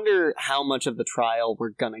 I wonder how much of the trial we're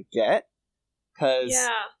going to get. Because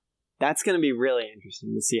that's going to be really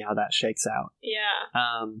interesting to see how that shakes out.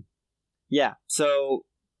 Yeah. So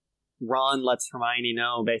Ron lets Hermione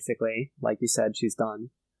know, basically, like you said, she's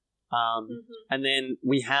done. And then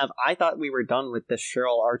I thought we were done with this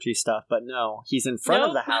Cheryl Archie stuff, but no, he's in front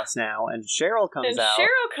of the house now, and Cheryl comes out. And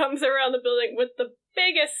Cheryl comes around the building with the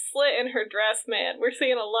biggest slit in her dress, man. We're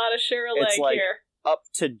seeing a lot of Cheryl leg here. Up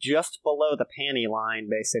to just below the panty line,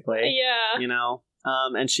 basically. Yeah.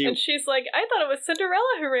 And she's like, I thought it was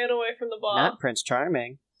Cinderella who ran away from the ball. Not Prince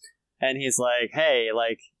Charming. And he's like, hey,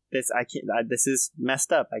 like, this is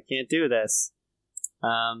messed up. I can't do this.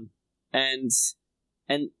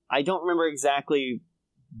 And I don't remember exactly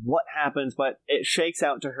what happens, but it shakes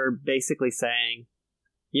out to her basically saying,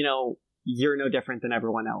 you're no different than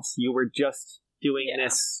everyone else. You were just doing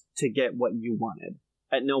this to get what you wanted.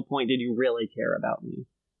 At no point did you really care about me.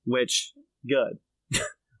 Which, good.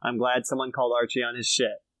 I'm glad someone called Archie on his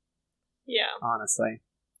shit. Yeah. Honestly.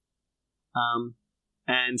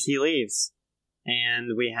 And he leaves.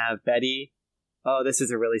 And we have Betty. Oh, this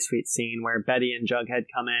is a really sweet scene where Betty and Jughead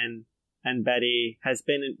come in, and Betty has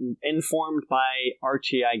been informed by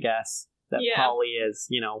Archie, I guess, that Polly is,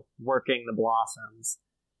 working the blossoms.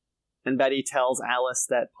 And Betty tells Alice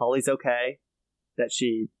that Polly's okay, that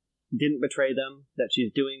she didn't betray them, that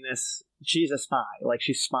she's doing this. She's a spy. Like,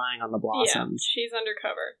 she's spying on the blossoms. Yeah, she's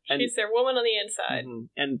undercover. She's their woman on the inside. Mm-hmm.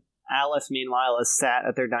 And Alice, meanwhile, is sat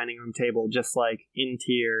at their dining room table just, like, in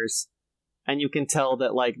tears. And you can tell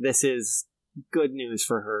that, like, this is good news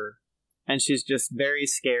for her. And she's just very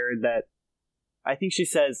scared that... I think she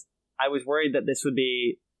says, I was worried that this would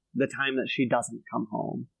be the time that she doesn't come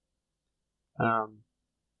home.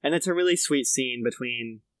 And it's a really sweet scene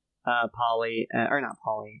between Alice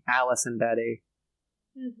and Betty.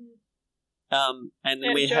 Mm-hmm. And then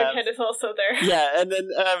and Jughead is also there. Yeah, and then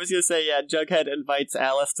I was going to say, Jughead invites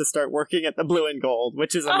Alice to start working at the Blue and Gold,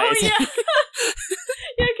 which is amazing. Oh,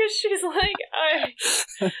 yeah, because she's like,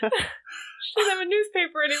 she doesn't have a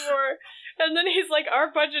newspaper anymore. And then he's like,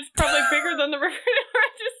 our budget's probably bigger than the Riverdale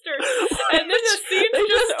Register. And then the scene's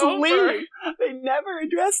just over. Leave. They never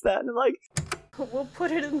address that. And I'm like, we'll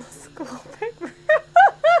put it in the school paper.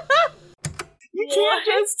 You can't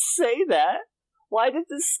just say that. Why does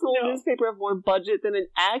the school newspaper have more budget than an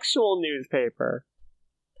actual newspaper?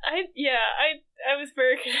 I was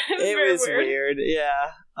very It was weird,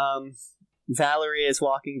 yeah. Valerie is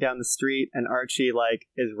walking down the street, and Archie, like,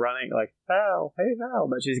 is running, like, Val, hey, Val.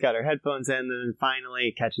 But she's got her headphones in, and then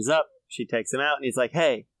finally catches up. She takes him out, and he's like,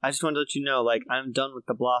 hey, I just wanted to let you know, like, I'm done with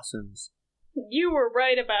the blossoms. You were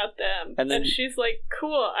right about them. And she's like,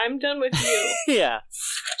 cool, I'm done with you. Yeah.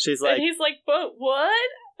 She's like... And he's like, but what?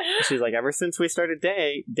 She's like, ever since we started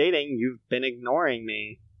dating, you've been ignoring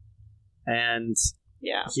me. And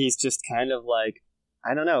he's just kind of like,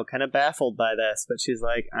 I don't know, kind of baffled by this. But she's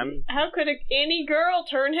like, how could any girl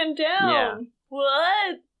turn him down? Yeah.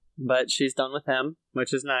 What? But she's done with him,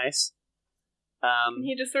 which is nice.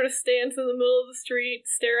 He just sort of stands in the middle of the street,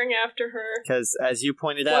 staring after her. Because, as you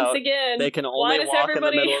pointed out, once again, they can only walk in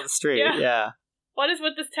the middle of the street. Yeah. What is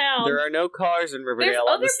with this town? There are no cars in Riverdale.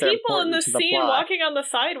 There's other people in the scene walking on the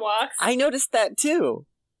sidewalks. I noticed that too.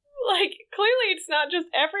 Like, clearly it's not just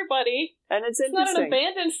everybody. And it's interesting. Not an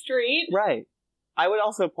abandoned street. Right. I would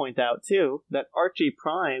also point out, too, that Archie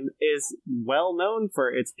Prime is well known for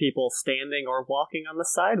its people standing or walking on the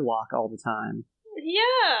sidewalk all the time.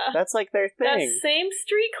 Yeah. That's like their thing. That same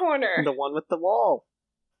street corner. The one with the wall.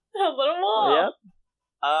 The little wall.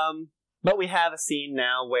 Yep. But we have a scene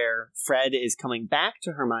now where Fred is coming back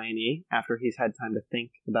to Hermione after he's had time to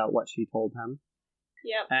think about what she told him.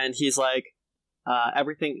 Yep. And he's like,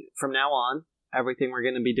 everything, from now on, everything we're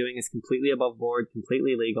going to be doing is completely above board,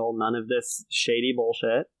 completely legal, none of this shady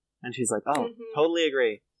bullshit. And she's like, totally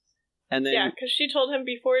agree. And then, because she told him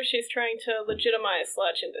before she's trying to legitimize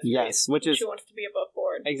sludge industry. Yes, which is... She wants to be above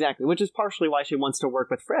board. Exactly, which is partially why she wants to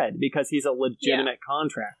work with Fred, because he's a legitimate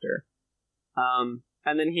contractor.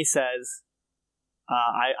 And then he says,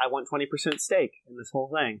 I want 20% stake in this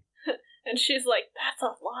whole thing. And she's like, that's a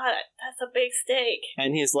lot. That's a big stake.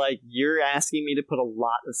 And he's like, you're asking me to put a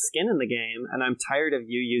lot of skin in the game, and I'm tired of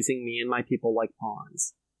you using me and my people like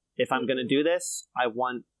pawns. If I'm going to do this, I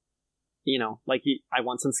want, I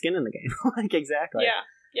want some skin in the game. Like, exactly.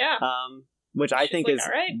 Yeah. Which I think is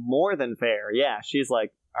more than fair. Yeah, she's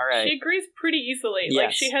like, all right. She agrees pretty easily. Yes.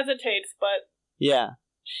 Like, she hesitates, but... Yeah.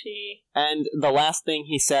 She... And the last thing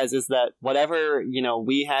he says is that whatever,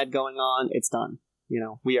 we had going on, it's done.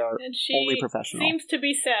 We are only professional. Seems to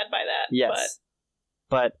be sad by that. Yes.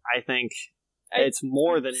 But I think it's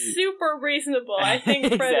more than... Super reasonable. I think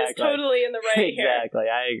Fred is totally in the right here. Exactly,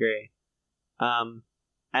 I agree.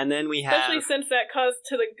 And then we have... Especially since that caused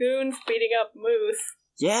to the goons beating up Moose.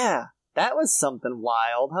 Yeah, that was something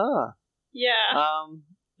wild, huh? Yeah.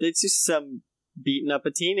 It's just some beating up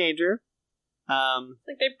a teenager.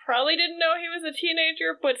 Like, they probably didn't know he was a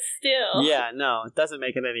teenager, but still. Yeah, no, it doesn't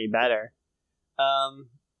make it any better.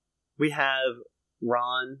 We have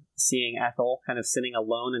Ron seeing Ethel kind of sitting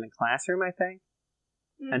alone in a classroom, I think.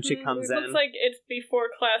 Mm-hmm. And she comes in. It looks like it's before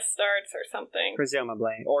class starts or something.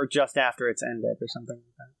 Presumably. Or just after it's ended or something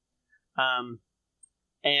like that.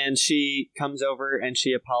 And she comes over and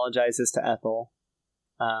she apologizes to Ethel.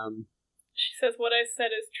 She says, what I said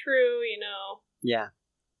is true, Yeah.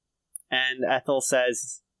 And Ethel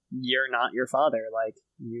says, you're not your father. Like,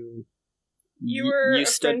 you were you a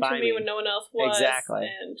stood friend by to me when no one else was. Exactly.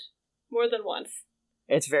 And more than once.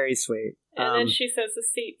 It's very sweet. And then she says the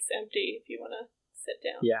seat's empty if you want to sit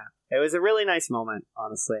down. Yeah. It was a really nice moment,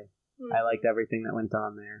 honestly. Mm-hmm. I liked everything that went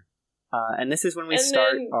on there. And this is when we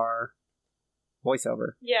start our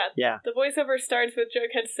voiceover. Yeah. The voiceover starts with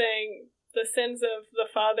Jughead saying, the sins of the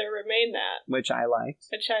father remain that. Which I liked.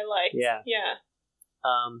 Yeah.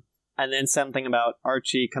 And then something about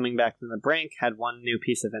Archie coming back from the brink had one new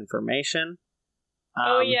piece of information.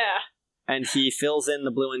 And he fills in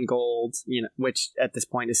the blue and gold, which at this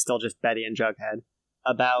point is still just Betty and Jughead,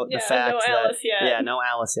 about the fact that... Alice yet. Yeah, no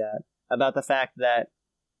Alice yet. About the fact that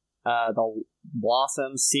the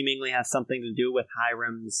Blossoms seemingly have something to do with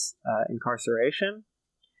Hiram's incarceration.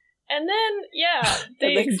 And then,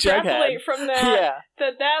 they extrapolate from that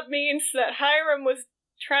that means that Hiram was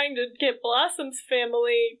trying to get Blossom's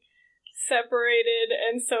family separated,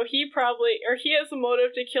 and so he has a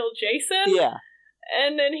motive to kill Jason. Yeah.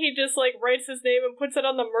 And then he just, writes his name and puts it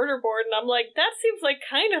on the murder board, and I'm like, that seems like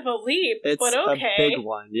kind of a leap, but okay. It's a big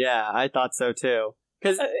one. Yeah, I thought so, too.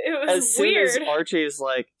 Because as soon as Archie's,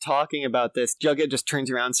 talking about this, Jughead just turns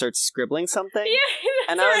around and starts scribbling something.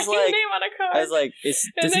 Yeah, and I was like, name on a card. I was like,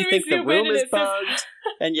 does he think the room is bugged?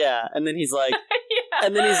 And and then he's like,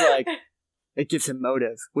 it gives him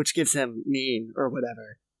motive, which gives him mean, or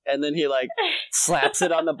whatever. And then he, slaps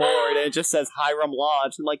it on the board, and it just says Hiram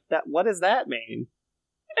Lodge. I'm like, what does that mean?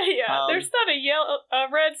 Yeah, there's not a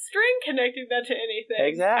red string connecting that to anything.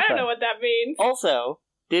 Exactly. I don't know what that means. Also,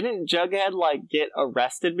 didn't Jughead, get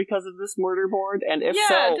arrested because of this murder board? And if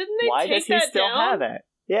so, why does he still have it?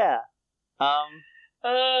 Yeah.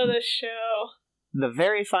 Oh, the show. The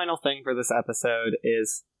very final thing for this episode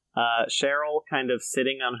is Cheryl kind of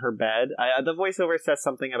sitting on her bed. The voiceover says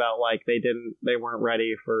something about they weren't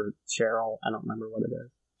ready for Cheryl. I don't remember what it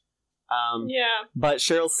is. But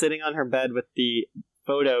Cheryl's sitting on her bed with the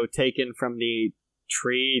photo taken from the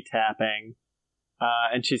tree tapping,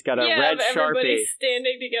 and she's got a red Sharpie.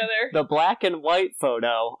 Standing together. The black and white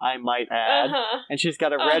photo, I might add. And she's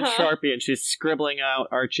got a red Sharpie, and she's scribbling out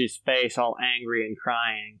Archie's face, all angry and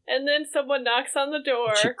crying. And then someone knocks on the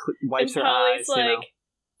door. She wipes her eyes.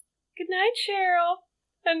 Good night, Cheryl.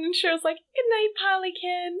 And then Cheryl's like, good night,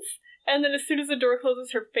 Pollykins. And then as soon as the door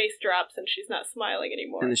closes, her face drops and she's not smiling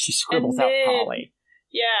anymore. And then she scribbles out Polly.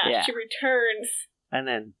 Yeah, she returns. And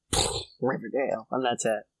then Riverdale. And that's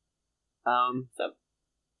it.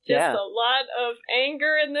 Just a lot of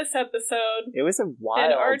anger in this episode. It was a wild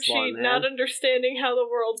and Archie one, man. not understanding how the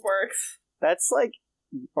world works. That's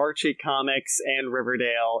Archie comics and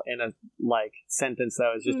Riverdale in a sentence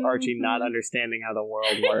that was just Archie not understanding how the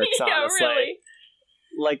world works. Yeah, honestly, really.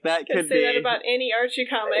 That could say be that about any Archie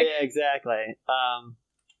comic. Yeah, exactly.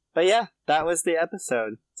 But yeah, that was the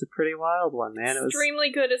episode. It's a pretty wild one, man.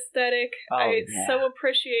 Extremely good aesthetic. I so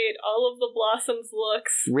appreciate all of the Blossoms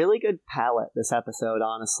looks. Really good palette this episode,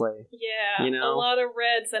 honestly. Yeah, a lot of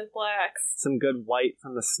reds and blacks. Some good white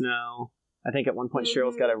from the snow. I think at one point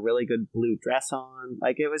Cheryl's got a really good blue dress on.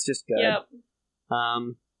 It was just good. Yep.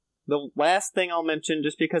 The last thing I'll mention,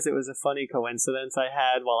 just because it was a funny coincidence I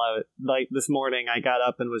had while I was, this morning I got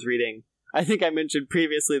up and was reading. I think I mentioned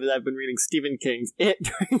previously that I've been reading Stephen King's It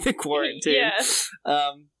during the quarantine. Yes.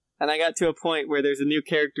 And I got to a point where there's a new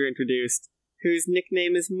character introduced whose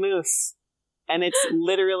nickname is Moose. And it's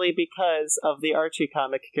literally because of the Archie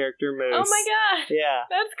comic character Moose. Oh my god! Yeah.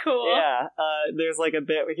 That's cool. Yeah. There's a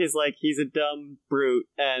bit where he's a dumb brute,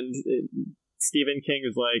 and Stephen King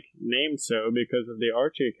is named so because of the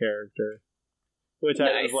Archie character. Which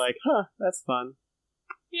I was like, that's fun.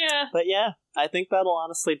 Yeah. But yeah, I think that'll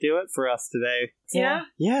honestly do it for us today. Yeah.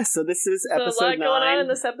 Yeah, so this is episode 9. A lot going on in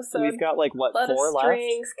this episode. We've got 4 left? A lot of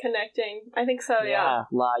strings connecting. I think so, yeah.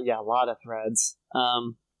 A lot of threads.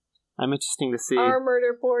 I'm interesting to see. Our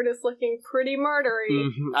murder board is looking pretty murdery.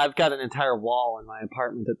 Mm-hmm. I've got an entire wall in my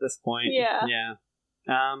apartment at this point. Yeah. Yeah.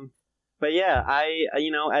 But yeah,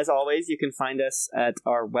 as always, you can find us at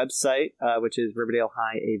our website, which is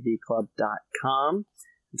RiverdaleHighAVClub.com.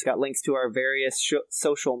 It's got links to our various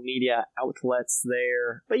social media outlets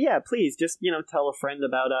there. But yeah, please just, tell a friend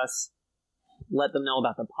about us. Let them know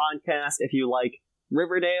about the podcast. If you like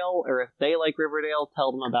Riverdale, or if they like Riverdale,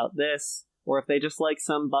 tell them about this. Or if they just like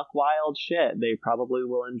some buck wild shit, they probably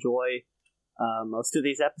will enjoy most of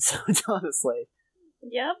these episodes, honestly.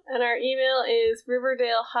 Yep, and our email is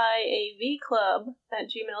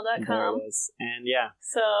RiverdaleHighAVClub@gmail.com. There it is. And yeah.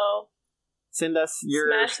 So send us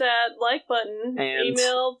your... Smash that like button. And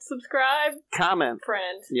email, subscribe. Comment.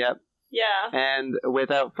 Friend. Yep. Yeah. And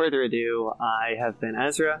without further ado, I have been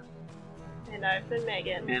Ezra. And I've been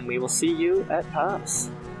Megan. And we will see you at Pops.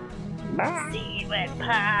 Bye. See you at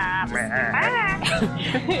Pops.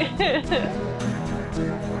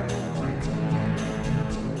 Bye.